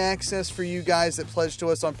early access for you guys that pledge to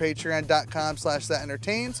us on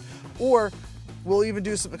patreon.com/thatentertains, or we'll even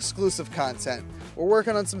do some exclusive content. We're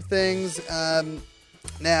working on some things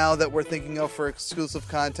now that we're thinking of for exclusive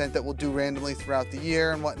content that we'll do randomly throughout the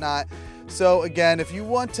year and whatnot. So again, if you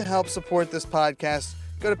want to help support this podcast,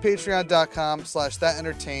 go to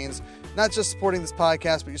patreon.com/thatentertains. Not just supporting this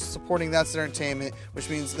podcast, but you're supporting That's Entertainment, which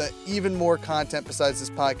means that even more content besides this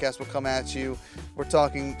podcast will come at you. We're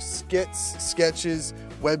talking skits, sketches,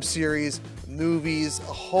 web series, movies,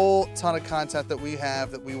 a whole ton of content that we have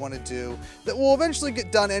that we want to do that will eventually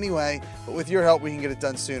get done anyway, but with your help we can get it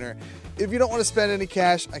done sooner. If you don't want to spend any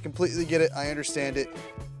cash, I completely get it. I understand it.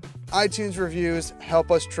 iTunes reviews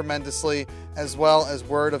help us tremendously, as well as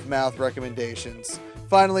word-of-mouth recommendations.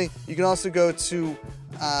 Finally, you can also go to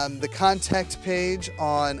the contact page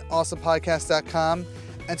on awesomepodcast.com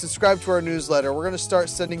and subscribe to our newsletter. We're going to start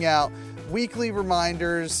sending out weekly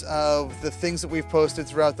reminders of the things that we've posted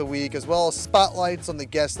throughout the week, as well as spotlights on the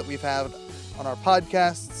guests that we've had on our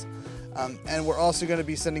podcasts. And we're also going to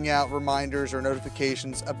be sending out reminders or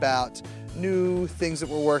notifications about new things that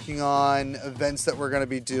we're working on, events that we're going to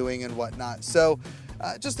be doing, and whatnot. So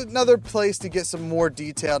just another place to get some more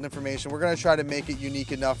detailed information. We're going to try to make it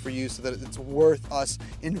unique enough for you so that it's worth us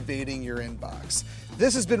invading your inbox.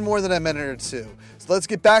 This has been more than a minute or two. So let's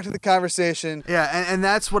get back to the conversation. Yeah, and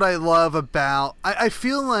that's what I love about... I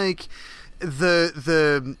feel like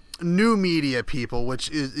the new media people, which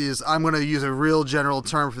is I'm going to use a real general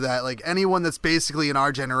term for that, like anyone that's basically in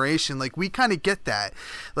our generation, like we kind of get that.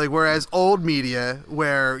 Like whereas old media,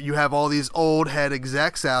 where you have all these old head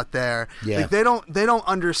execs out there, like they don't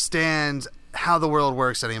understand how the world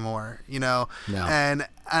works anymore, you know? No. And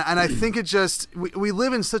I think it just, we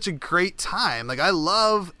live in such a great time. Like I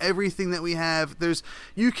love everything that we have.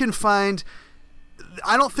 You can find,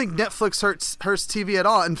 I don't think Netflix hurts TV at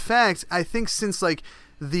all. In fact, I think since like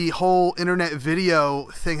the whole internet video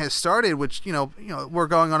thing has started, which, you know, we're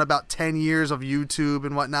going on about 10 years of YouTube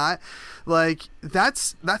and whatnot. Like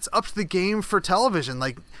that's upped the game for television.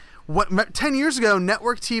 Like 10 years ago,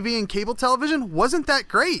 network TV and cable television wasn't that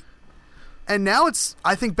great. And now it's,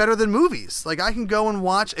 I think, better than movies. Like I can go and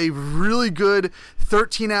watch a really good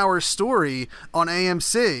 13-hour story on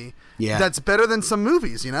AMC. Yeah. That's better than some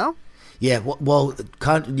movies, you know? Yeah. Well,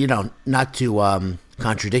 not to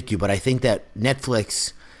contradict you, but I think that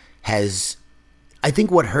Netflix has, I think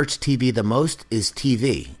what hurts TV the most is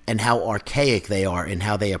TV and how archaic they are in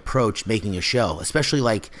how they approach making a show, especially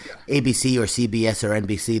like ABC or CBS or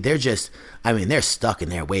NBC. They're just, I mean, they're stuck in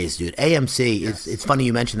their ways, dude. AMC, it's funny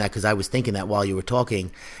you mentioned that because I was thinking that while you were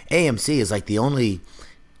talking. AMC is like the only,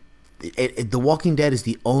 The Walking Dead is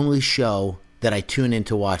the only show that I tune in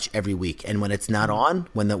to watch every week. And when it's not on,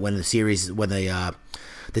 when the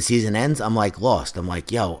season ends, I'm like lost. I'm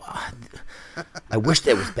like, yo, I wish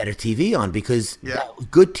there was better TV on because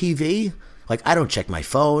good TV like I don't check my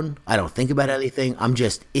phone. I don't think about anything. I'm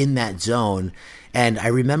just in that zone. And I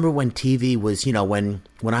remember when TV was,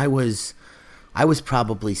 when I was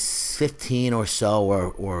probably 15 or so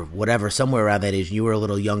or whatever, somewhere around that age. You were a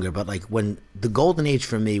little younger, but like when the golden age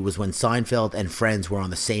for me was when Seinfeld and Friends were on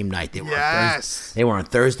the same night. They were on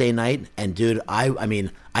Thursday night, and dude, I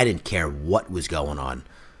mean, I didn't care what was going on.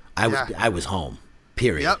 I was home.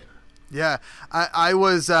 Period. Yep. Yeah, I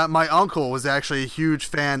was. My uncle was actually a huge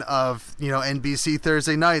fan of NBC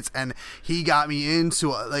Thursday nights, and he got me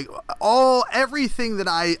into everything that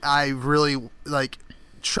I really like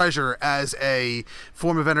treasure as a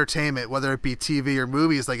form of entertainment, whether it be TV or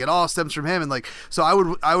movies. Like, it all stems from him. And like, so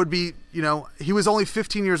I would be, he was only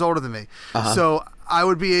 15 years older than me. So I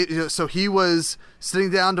would be, so he was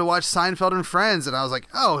sitting down to watch Seinfeld and Friends, and I was like,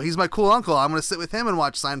 oh, he's my cool uncle. I'm going to sit with him and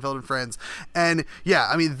watch Seinfeld and Friends. And yeah,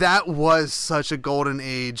 I mean, that was such a golden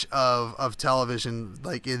age of television,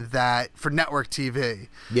 like in that, for network TV.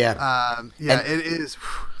 Yeah. It is.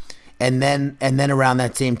 And then around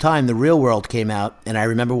that same time, The Real World came out, and I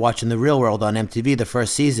remember watching The Real World on MTV the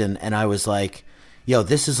first season, and I was like, yo,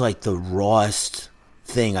 this is like the rawest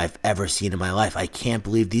thing I've ever seen in my life. I can't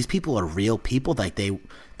believe these people are real people. Like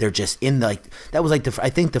they're just in that was like I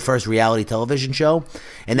think the first reality television show,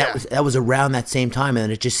 and that was around that same time,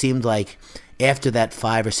 and it just seemed like after that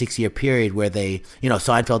 5 or 6 year period where they,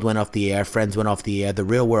 Seinfeld went off the air, Friends went off the air, The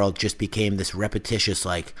Real World just became this repetitious,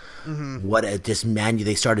 like,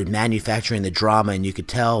 they started manufacturing the drama, and you could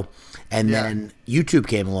tell. And then YouTube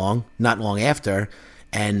came along not long after,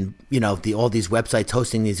 and, all these websites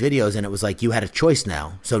hosting these videos, and it was like you had a choice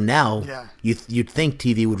now. So now you'd think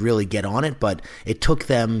TV would really get on it, but it took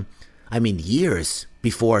them, years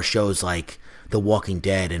before shows like The Walking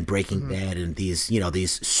Dead and Breaking Bad and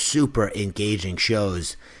these super engaging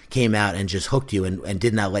shows came out and just hooked you and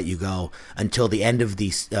did not let you go until the end of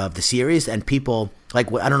the series. And people,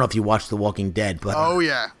 like, I don't know if you watched The Walking Dead, but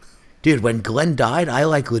dude, when Glenn died, I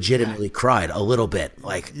like legitimately cried a little bit.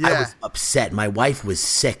 Like, I was upset. My wife was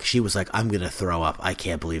sick. She was like, I'm gonna throw up. I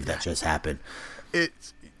can't believe that just happened. It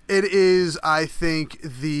is, I think,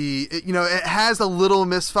 it has a little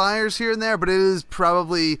misfires here and there, but it is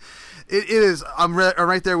probably. It is. I'm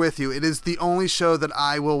right there with you. It is the only show that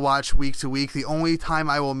I will watch week to week. The only time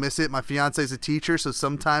I will miss it, my fiance is a teacher, so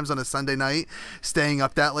sometimes on a Sunday night, staying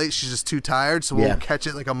up that late, she's just too tired, so we'll catch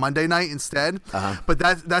it like a Monday night instead. But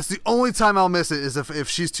that's the only time I'll miss it, is if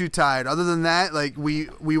she's too tired. Other than that, like we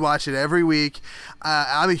watch it every week.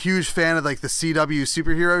 I'm a huge fan of like the CW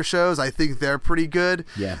superhero shows. I think they're pretty good.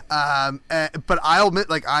 Yeah. But I'll admit,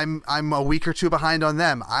 like I'm a week or two behind on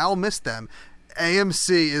them. I'll miss them.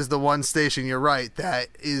 AMC is the one station, you're right, that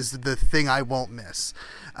is the thing I won't miss.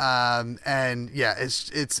 And yeah, it's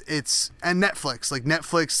and Netflix. Like,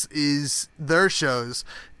 Netflix is their shows.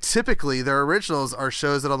 Typically, their originals are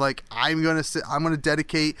shows that I'm like, I'm gonna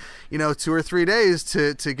dedicate 2 or 3 days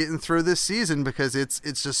to getting through this season, because it's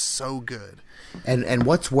just so good. And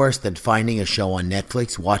what's worse than finding a show on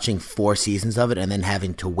Netflix, watching 4 seasons of it, and then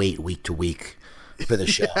having to wait week to week for the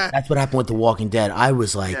show? That's what happened with The Walking Dead. I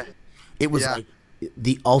was like. It was like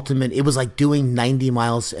the ultimate. It was like doing 90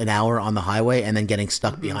 miles an hour on the highway and then getting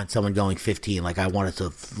stuck behind someone going 15. Like, I wanted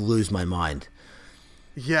to lose my mind.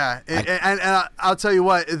 Yeah, and I'll tell you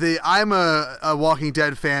what. I'm a Walking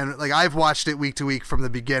Dead fan. Like, I've watched it week to week from the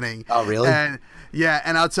beginning. Oh, really? And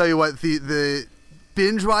I'll tell you what. The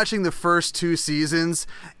binge watching the first 2 seasons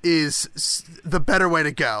is the better way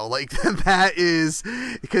to go. Like, that is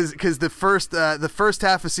because the first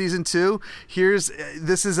half of season 2,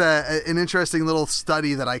 this is an interesting little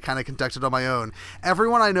study that I kind of conducted on my own.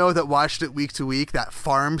 Everyone I know that watched it week to week, that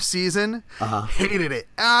farm season, hated it.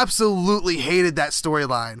 Absolutely hated that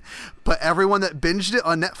storyline. But everyone that binged it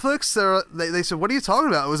on Netflix, they said, "What are you talking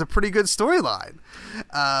about? It was a pretty good storyline."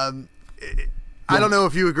 I don't know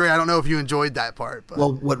if you agree. I don't know if you enjoyed that part. But.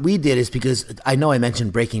 Well, what we did is, because I know I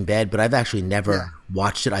mentioned Breaking Bad, but I've actually never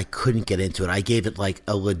watched it. I couldn't get into it. I gave it like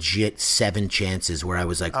a legit 7 chances where I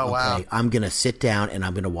was like, okay, I'm going to sit down and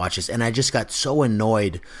I'm going to watch this. And I just got so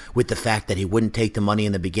annoyed with the fact that he wouldn't take the money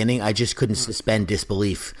in the beginning. I just couldn't suspend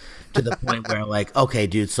disbelief to the point where, like, okay,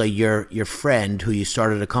 dude, so your friend who you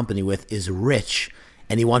started a company with is rich,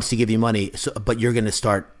 and he wants to give you money, but you're going to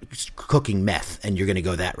start cooking meth, and you're going to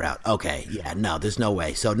go that route. Okay, yeah, no, there's no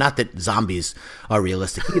way. So, not that zombies are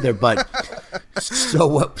realistic either, but so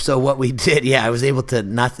what we did, I was able to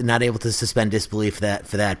not able to suspend disbelief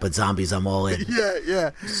for that, but zombies, I'm all in.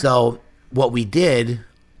 Yeah. So what we did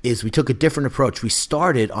is we took a different approach. We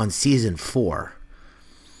started on season 4.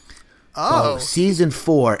 Oh, season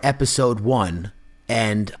 4, episode 1.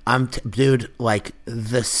 And dude, like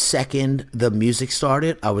the second the music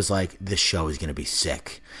started, I was like, this show is going to be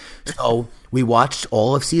sick. So we watched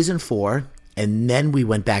all of season 4, and then we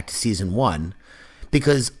went back to season 1,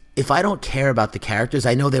 because if I don't care about the characters,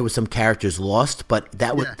 I know there were some characters lost, but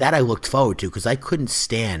that I looked forward to, because I couldn't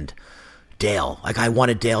stand Dale. Like, I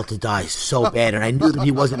wanted Dale to die so bad, and I knew that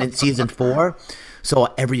he wasn't in season 4.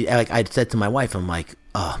 So I said to my wife, I'm like,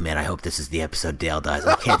 oh man, I hope this is the episode Dale dies.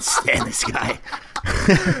 I can't stand this guy.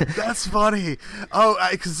 That's funny. Oh,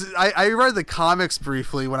 because I read the comics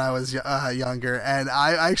briefly when I was younger, and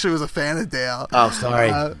I actually was a fan of Dale. Oh,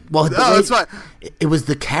 sorry. It's fine. It was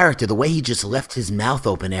the character, the way he just left his mouth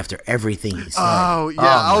open after everything he said. Oh yeah,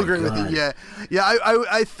 I'll agree with you. Yeah.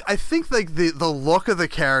 I think like the look of the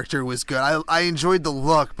character was good. I enjoyed the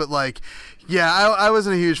look, but like. Yeah, I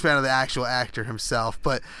wasn't a huge fan of the actual actor himself,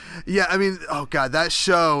 but yeah, I mean, oh god, that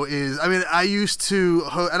show is. I mean, I used to,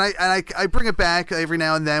 and I bring it back every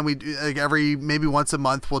now and then. We do, like maybe once a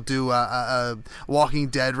month we'll do a Walking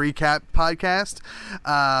Dead recap podcast.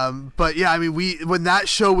 But yeah, I mean, when that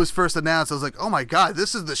show was first announced, I was like, oh my god,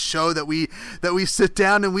 this is the show that we sit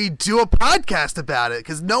down and we do a podcast about it,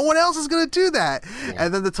 because no one else is going to do that. Yeah.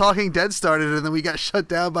 And then the Talking Dead started, and then we got shut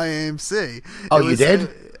down by AMC. You did?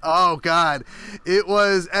 Oh God, it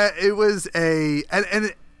was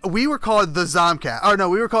and we were called the Zomcast. Oh no,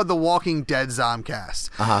 we were called the Walking Dead Zomcast.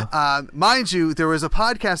 Mind you, there was a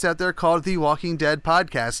podcast out there called the Walking Dead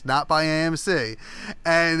Podcast, not by AMC,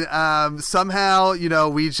 and somehow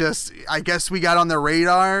I guess we got on their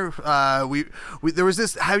radar. We there was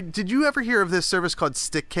this. Did you ever hear of this service called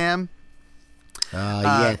Stickcam?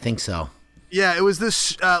 Yeah, I think so. Yeah, it was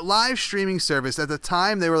this live streaming service. At the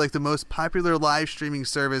time, they were like the most popular live streaming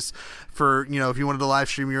service for, if you wanted to live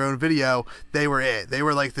stream your own video, they were it. They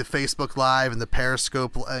were like the Facebook Live and the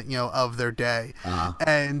Periscope, of their day.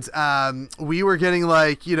 And we were getting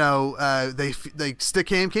like,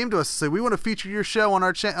 Stickcam came to us and said, we want to feature your show on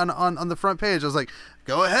our on the front page. I was like,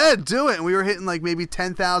 go ahead, do it. And we were hitting like maybe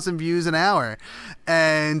 10,000 views an hour.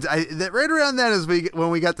 And right around then is when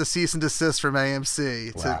we got the cease and desist from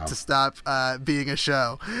AMC to stop being a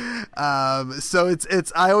show. So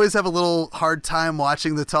it's I always have a little hard time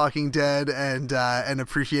watching The Talking Dead and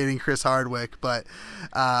appreciating Chris Hardwick, but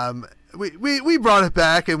we brought it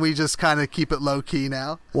back, and we just kind of keep it low key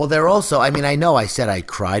now. Well, they're also, I mean, I know I said I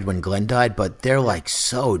cried when Glenn died, but they're like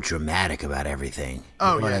so dramatic about everything. You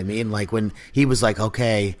know what I mean? Like when he was like,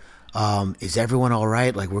 okay, is everyone all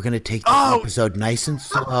right? Like, we're going to take this episode nice and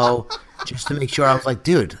slow just to make sure. I was like,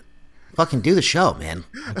 dude, fucking do the show, man.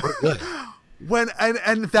 Like, we're good.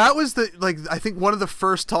 And that was I think one of the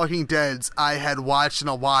first Talking Deads I had watched in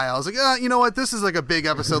a while. I was like, you know what, this is like a big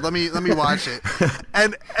episode. Let me watch it.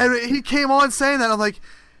 and he came on saying that. I'm like,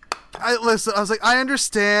 I was like, I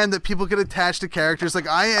understand that people get attached to characters. Like,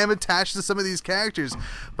 I am attached to some of these characters,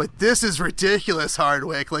 but this is ridiculous,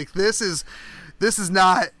 Hardwick. Like, this is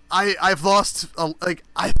not. I've lost.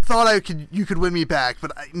 I thought you could win me back,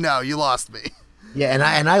 but no, you lost me. Yeah,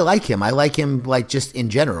 and I like him. I like him, like, just in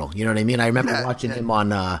general. You know what I mean? I remember watching him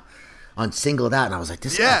on Singled Out, and I was like,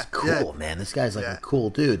 this guy's cool, man. This guy's like a cool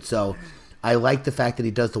dude. So I like the fact that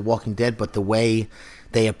he does The Walking Dead, but the way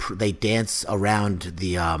they dance around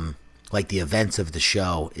the the events of the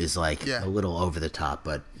show is like a little over the top.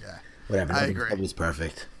 But whatever. I agree. It was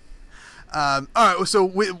perfect. All right, so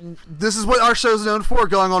this is what our show's known for,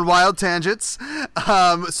 going on wild tangents.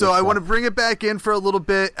 So I want to bring it back in for a little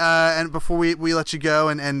bit, and before we let you go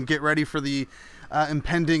and get ready for the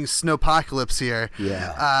impending snowpocalypse here.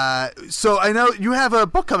 Yeah. So I know you have a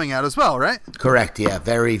book coming out as well, right? Correct. Yeah.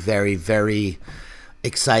 Very, very, very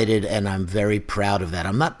excited, and I'm very proud of that.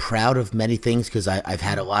 I'm not proud of many things because I've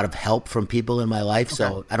had a lot of help from people in my life,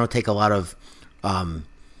 so I don't take a lot of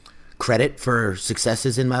credit for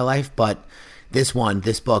successes in my life, but this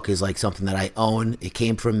book is like something that I own. It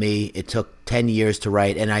came from me. It took 10 years to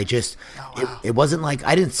write, and I just it wasn't like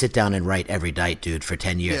I didn't sit down and write every night, dude, for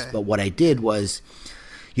 10 years. But what I did was,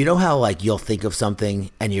 you know how like you'll think of something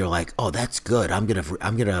and you're like, oh, that's good, I'm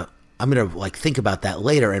gonna like think about that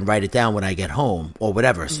later and write it down when I get home or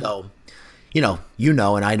whatever. So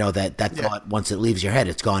and I know that thought, once it leaves your head,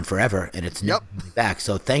 it's gone forever, and it's never back.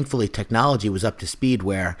 So thankfully, technology was up to speed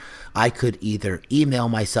where I could either email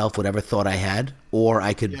myself whatever thought I had, or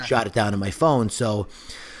I could jot it down on my phone. So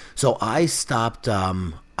I stopped.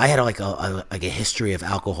 I had like a history of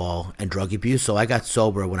alcohol and drug abuse. So I got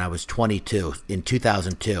sober when I was 22 in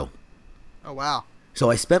 2002. Oh wow!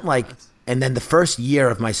 So I spent and then the first year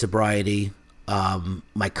of my sobriety,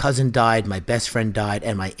 my cousin died, my best friend died,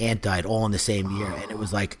 and my aunt died all in the same year. And it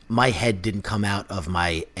was like my head didn't come out of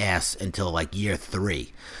my ass until like year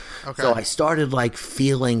 3. Okay. So I started like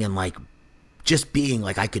feeling and like just being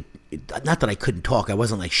like I could, not that I couldn't talk, I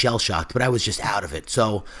wasn't like shell shocked, but I was just out of it.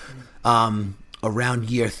 So around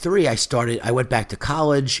year 3, I went back to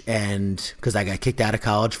college, and because I got kicked out of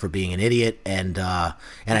college for being an idiot, and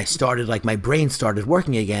I started like my brain started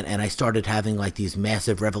working again, and I started having like these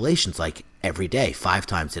massive revelations like every day, 5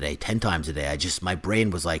 times a day, 10 times a day. My brain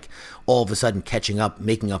was like all of a sudden catching up,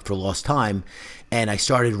 making up for lost time, and I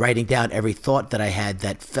started writing down every thought that I had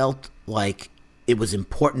that felt like it was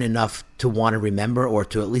important enough to want to remember or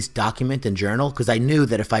to at least document and journal, because I knew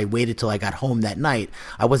that if I waited till I got home that night,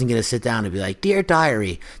 I wasn't going to sit down and be like, "Dear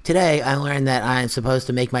diary, today I learned that I'm supposed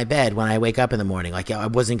to make my bed when I wake up in the morning." Like, I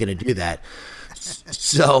wasn't going to do that.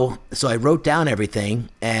 So I wrote down everything,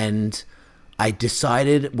 and I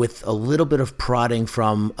decided, with a little bit of prodding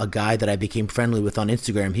from a guy that I became friendly with on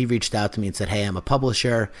Instagram, he reached out to me and said, "Hey, I'm a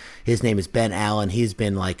publisher. His name is Ben Allen. He's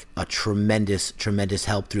been like a tremendous, tremendous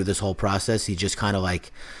help through this whole process. He just kind of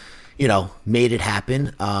like, made it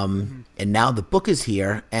happen. And now the book is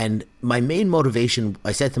here. And my main motivation,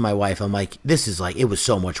 I said to my wife, I'm like, this is like, it was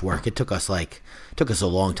so much work. It took us a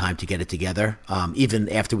long time to get it together, even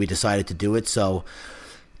after we decided to do it. So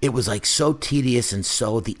it was like so tedious, and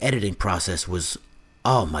so the editing process was,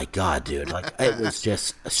 oh my God, dude. Like, it was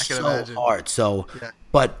just so hard. So,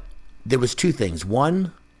 but there was 2 things.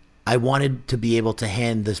 One, I wanted to be able to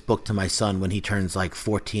hand this book to my son when he turns like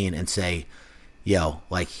 14 and say, "Yo,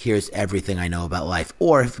 like, here's everything I know about life."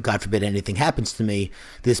 Or if, God forbid, anything happens to me,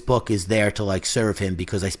 this book is there to like serve him,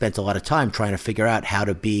 because I spent a lot of time trying to figure out how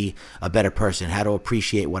to be a better person, how to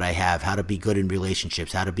appreciate what I have, how to be good in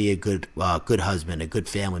relationships, how to be a good husband, a good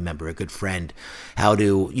family member, a good friend, how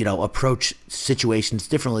to, approach situations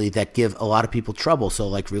differently that give a lot of people trouble. So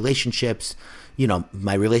like relationships,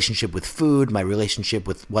 my relationship with food, my relationship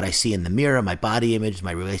with what I see in the mirror, my body image,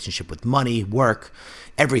 my relationship with money, work,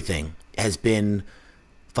 everything has been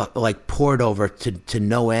like poured over to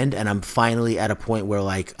no end. And I'm finally at a point where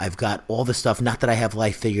like I've got all the stuff, not that I have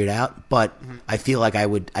life figured out, but I feel like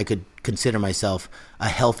I could consider myself a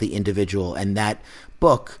healthy individual. And that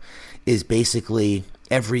book is basically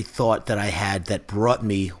every thought that I had that brought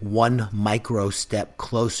me one micro step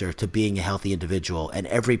closer to being a healthy individual. And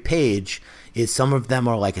every page is, some of them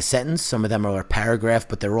are like a sentence, some of them are a paragraph,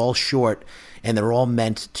 but they're all short, and they're all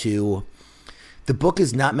meant to, the book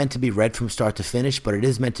is not meant to be read from start to finish, but it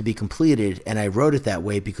is meant to be completed. And I wrote it that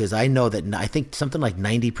way because I know that I think something like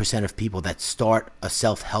 90% of people that start a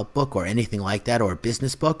self-help book or anything like that, or a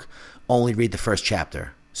business book, only read the first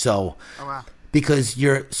chapter. So, oh, wow. Because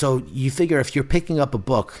you figure if you're picking up a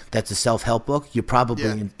book that's a self-help book, you're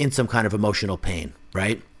probably in some kind of emotional pain,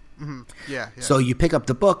 right? Mm-hmm. Yeah. So you pick up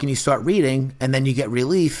the book and you start reading, and then you get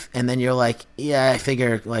relief, and then you're like, yeah, I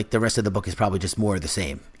figure like the rest of the book is probably just more of the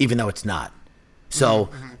same, even though it's not. So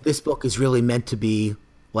this book is really meant to be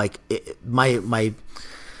like, my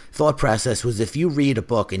thought process was, if you read a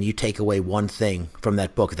book and you take away one thing from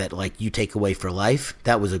that book that like you take away for life,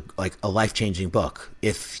 that was a life-changing book.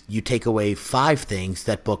 If you take away 5 things,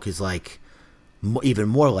 that book is like even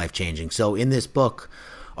more life-changing. So in this book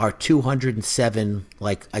are 207,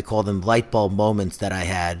 like I call them light bulb moments that I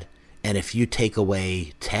had. And if you take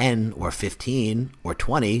away 10 or 15 or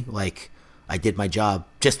 20, like, I did my job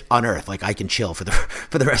just on Earth. Like, I can chill for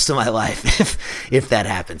the rest of my life if that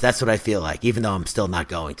happens. That's what I feel like, even though I'm still not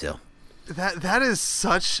going to. That is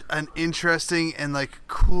such an interesting and like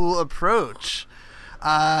cool approach.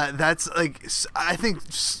 That's like, I think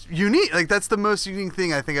unique. Like, that's the most unique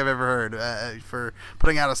thing I think I've ever heard for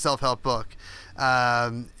putting out a self-help book.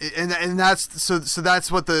 And that's so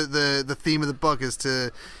that's what the theme of the book is,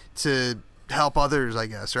 to help others, I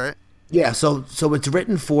guess, right? Yeah, so it's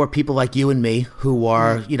written for people like you and me who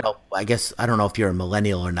are, I guess, I don't know if you're a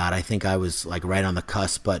millennial or not. I think I was like right on the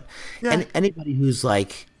cusp, but anybody who's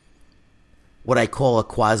like what I call a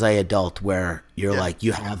quasi-adult, where you're like,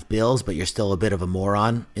 you have bills, but you're still a bit of a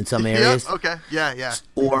moron in some areas. Yeah, okay, yeah.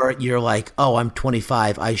 Or you're like, oh, I'm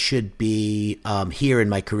 25, I should be here in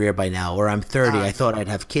my career by now. Or I'm 30, I thought I'd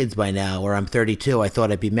have kids by now. Or I'm 32, I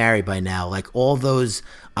thought I'd be married by now. Like, all those,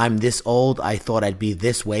 I'm this old, I thought I'd be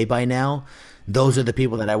this way by now. Those are the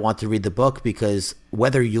people that I want to read the book, because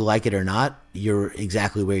whether you like it or not, you're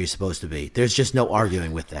exactly where you're supposed to be. There's just no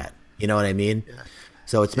arguing with that. You know what I mean? Yeah.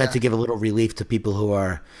 So it's meant to give a little relief to people who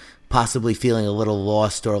are possibly feeling a little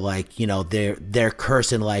lost, or like, their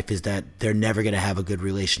curse in life is that they're never going to have a good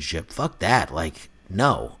relationship. Fuck that. Like,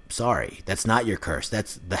 no, sorry. That's not your curse.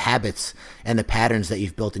 That's the habits and the patterns that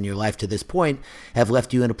you've built in your life to this point have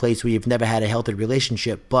left you in a place where you've never had a healthy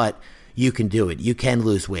relationship, but you can do it. You can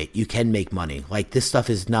lose weight. You can make money. Like, this stuff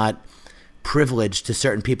is not privilege to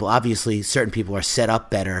certain people. Obviously, certain people are set up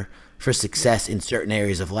better for success in certain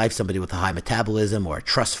areas of life, somebody with a high metabolism or a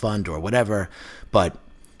trust fund or whatever, but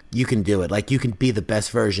you can do it. Like, you can be the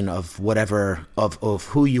best version of whatever, of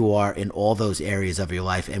who you are in all those areas of your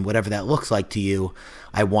life, and whatever that looks like to you,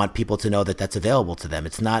 I want people to know that that's available to them.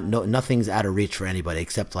 It's not, nothing's out of reach for anybody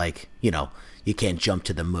except, like, you know, you can't jump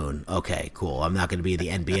to the moon. Okay, cool. I'm not going to be in the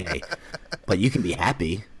NBA, but you can be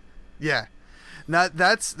happy. Yeah. Now,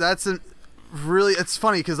 that's really, it's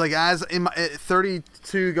funny because, like, as in my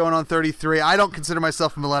 32 going on 33, I don't consider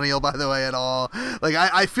myself a millennial, by the way, at all. Like,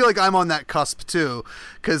 I feel like I'm on that cusp too,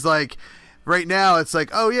 because, like, right now it's like,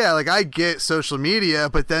 oh yeah, like, I get social media,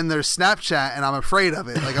 but then there's Snapchat and I'm afraid of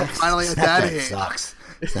it. Like, I'm finally at that age. Sucks.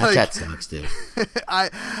 Snapchat sucks, dude.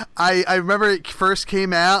 I remember it first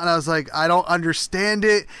came out, and I was like, I don't understand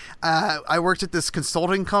it. I worked at this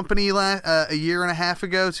consulting company a year and a half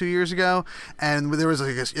ago, 2 years ago, and there was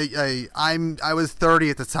like I was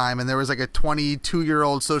 30 at the time, and there was like a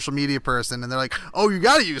 22-year-old social media person, and they're like, oh, you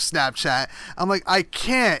got to use Snapchat. I'm like, I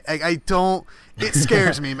can't. I don't. It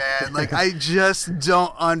scares me, man. Like, I just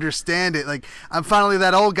don't understand it. Like, I'm finally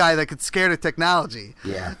that old guy that gets scared of technology.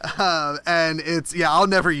 Yeah. And I'll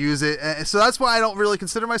never use it. So that's why I don't really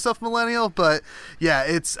consider myself millennial. But yeah,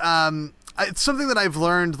 it's something that I've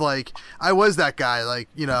learned. Like, I was that guy, like,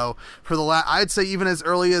 you know, for I'd say even as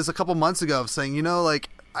early as a couple months ago, of saying, you know, like,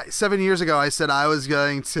 7 years ago, I said I was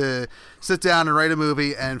going to sit down and write a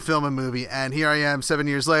movie and film a movie, and here I am 7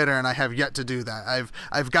 years later, and I have yet to do that.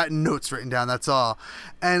 I've gotten notes written down, that's all.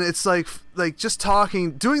 And it's like just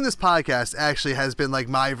doing this podcast actually has been like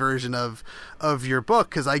my version of your book,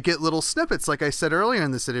 because I get little snippets, like I said earlier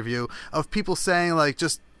in this interview, of people saying, like,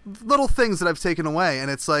 just little things that I've taken away, and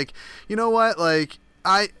it's like, you know what, like,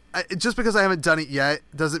 I just because I haven't done it yet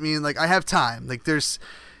doesn't mean, like, I have time. Like, there's,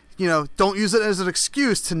 you know, don't use it as an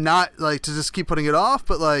excuse to not, like, to just keep putting it off,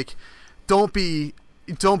 but, like, don't be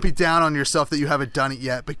down on yourself that you haven't done it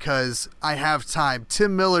yet, because I have time.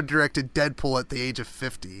 Tim Miller directed Deadpool at the age of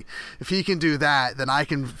 50. If he can do that, then I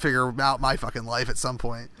can figure out my fucking life at some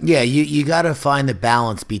point. Yeah, you got to find the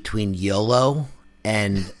balance between YOLO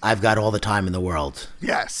and I've got all the time in the world.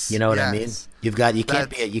 Yes. You know what I mean? You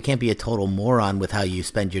can't be a total moron with how you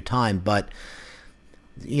spend your time, but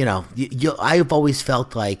you know, I've always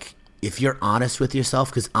felt like if you're honest with yourself,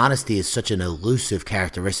 because honesty is such an elusive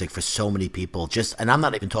characteristic for so many people, and I'm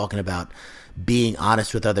not even talking about being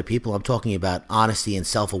honest with other people. I'm talking about honesty and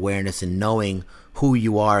self-awareness and knowing who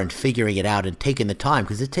you are and figuring it out and taking the time,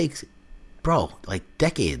 because it takes, like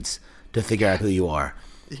decades to figure out who you are.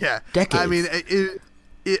 Yeah. Decades. I mean,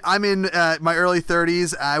 I'm in my early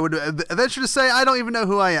 30s. I would venture to say I don't even know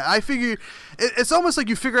who I am. I figure it's almost like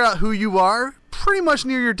you figure out who you are pretty much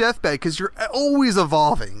near your deathbed, because you're always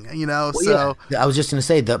evolving, you know. Well, so yeah. I was just going to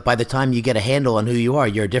say that by the time you get a handle on who you are,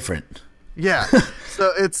 you're different. Yeah. So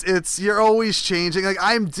it's you're always changing. Like,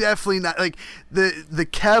 I'm definitely not like the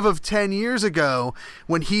Kev of 10 years ago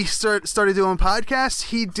when he started doing podcasts.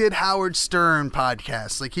 He did Howard Stern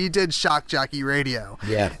podcasts. Like, he did Shock Jockey Radio.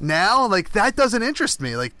 Yeah. Now, like, that doesn't interest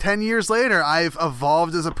me. Like, 10 years later, I've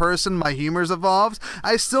evolved as a person. My humor's evolved.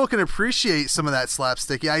 I still can appreciate some of that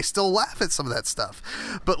slapsticky. I still laugh at some of that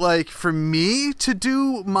stuff. But, like, for me to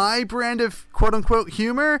do my brand of quote unquote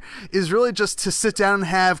humor is really just to sit down and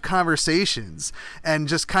have conversations and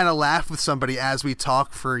just kind of laugh with somebody as we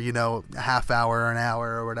talk for, you know, a half hour or an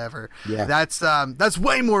hour or whatever. Yeah. That's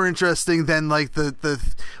way more interesting than, like, the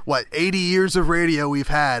 80 years of radio we've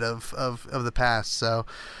had of the past. So,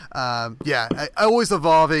 always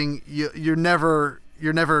evolving. You never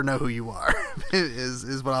know who you are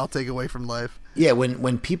is what I'll take away from life. Yeah.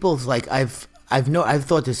 When people's like, I've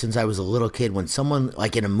thought this since I was a little kid. When someone,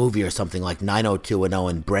 like in a movie or something, like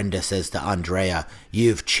 90210, and Brenda says to Andrea,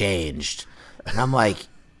 "You've changed," and I'm like,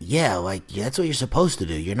 yeah, that's what you're supposed to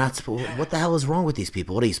do. You're not supposed. What the hell is wrong with these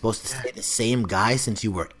people? What are you supposed to stay the same guy since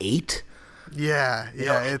you were 8? Yeah,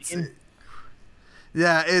 it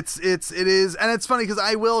is, and it's funny because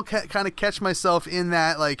I will kind of catch myself in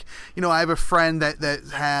that, like, you know, I have a friend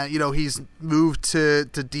that you know, he's moved to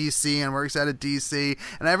DC and works out of DC,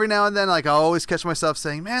 and every now and then, like, I always catch myself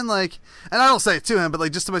saying, man, like, and I don't say it to him, but,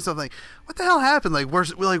 like, just to myself, like, what the hell happened? Like, we're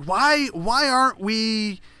like, why aren't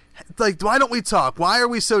we? Like, why don't we talk? Why are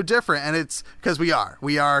we so different? And it's because we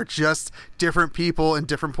are just different people in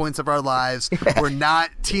different points of our lives. We're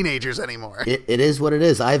not teenagers anymore. It is what it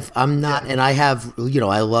is. I'm not, and I have, you know,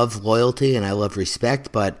 I love loyalty and I love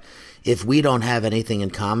respect, but if we don't have anything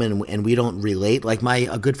in common and we don't relate, like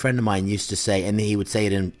a good friend of mine used to say, and he would say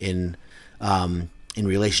it in in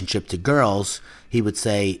relationship to girls, he would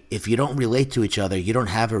say, if you don't relate to each other, you don't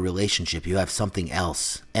have a relationship. You have something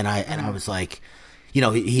else. And I was like,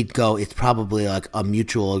 he'd go, it's probably like a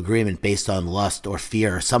mutual agreement based on lust or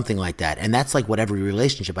fear or something like that. And that's like what every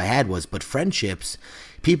relationship I had was. But friendships,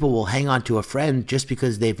 people will hang on to a friend just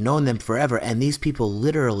because they've known them forever. And these people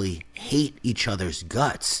literally hate each other's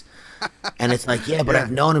guts. And it's like, yeah, but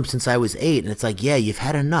I've known him since I was 8. And it's like, yeah, you've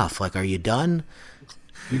had enough. Like, are you done?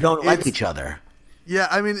 You don't like each other. Yeah,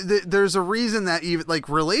 I mean, there's a reason that even like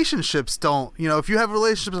relationships don't. If you have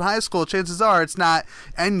relationships in high school, chances are it's not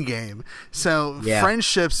endgame. So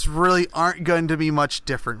friendships really aren't going to be much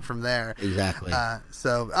different from there. Exactly.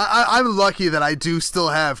 So I'm lucky that I do still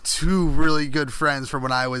have 2 really good friends from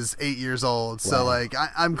when I was 8 years old. So like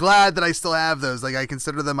I'm glad that I still have those. Like I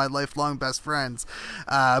consider them my lifelong best friends.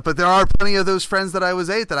 But there are plenty of those friends that I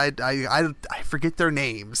was 8 that I forget their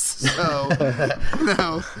names. So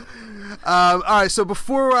all right, so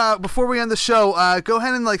before we end the show, go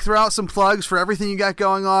ahead and like throw out some plugs for everything you got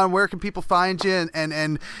going on. Where can people find you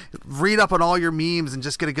and read up on all your memes and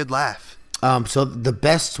just get a good laugh? So the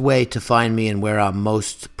best way to find me and where I'm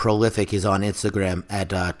most prolific is on Instagram at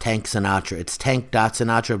Tank Sinatra. It's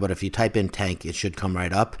tank.sinatra, but if you type in Tank, it should come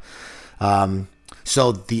right up.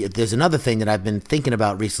 So there's another thing that I've been thinking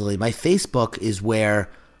about recently. My Facebook is where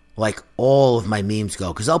like all of my memes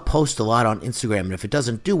go, because I'll post a lot on Instagram, and if it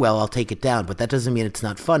doesn't do well, I'll take it down. But that doesn't mean it's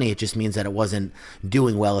not funny. It just means that it wasn't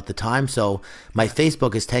doing well at the time. So my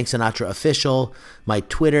Facebook is Tank Sinatra Official. My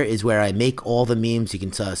Twitter is where I make all the memes. You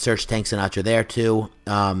can search Tank Sinatra there too.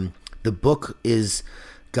 The book is,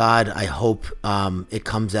 God, I hope it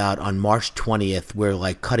comes out on March 20th. We're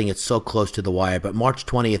like cutting it so close to the wire, but March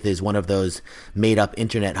 20th is one of those made-up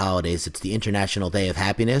internet holidays. It's the International Day of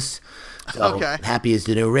Happiness. So happy is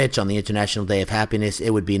the new rich on the International Day of Happiness.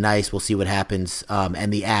 It would be nice. We'll see what happens.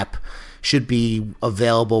 And the app should be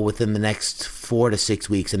available within the next 4 to 6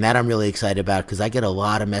 weeks. And that I'm really excited about because I get a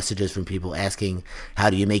lot of messages from people asking,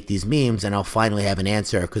 how do you make these memes? And I'll finally have an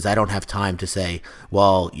answer because I don't have time to say,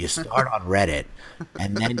 well, you start on Reddit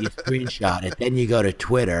and then you screenshot it. Then you go to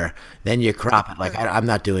Twitter. Then you crop it. Like, I'm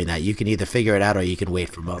not doing that. You can either figure it out or you can wait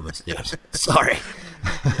for moments. Dude. Sorry.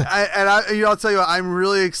 I'll tell you what, I'm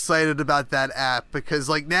really excited about that app because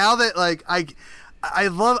like now that like I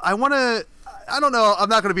want to, I don't know, I'm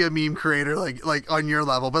not going to be a meme creator like on your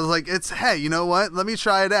level, but like it's, hey, you know what? Let me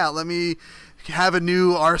try it out. Let me have a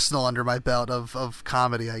new arsenal under my belt of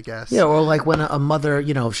comedy, I guess. Yeah, or like when a mother,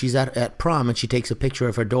 she's at prom and she takes a picture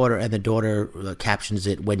of her daughter and the daughter captions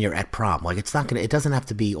it when you're at prom. Like it doesn't have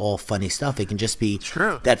to be all funny stuff. It can just be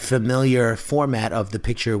that familiar format of the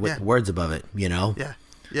picture with words above it, Yeah.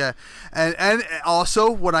 Yeah, and also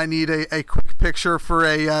when I need a quick picture for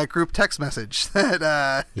a group text message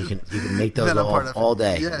that you can make those all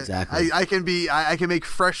day. Yeah, exactly. I can make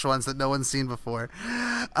fresh ones that no one's seen before.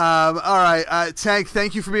 All right, Tank,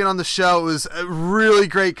 thank you for being on the show. It was a really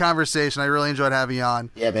great conversation. I really enjoyed having you on.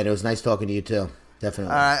 Yeah, man, it was nice talking to you too.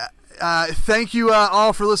 Definitely. All right. Thank you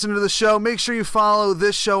all for listening to the show. Make sure you follow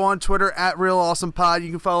this show on Twitter at RealAwesomePod.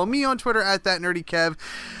 You can follow me on Twitter at ThatNerdyKev.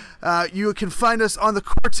 You can find us on the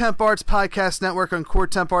Core Temp Arts Podcast Network on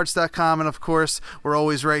CoreTempArts.com. And, of course, we're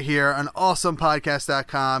always right here on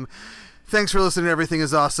AwesomePodcast.com. Thanks for listening to Everything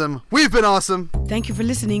is Awesome. We've been awesome. Thank you for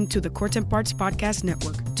listening to the Core Temp Arts Podcast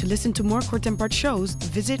Network. To listen to more Core Temp Arts shows,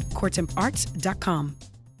 visit CoreTempArts.com.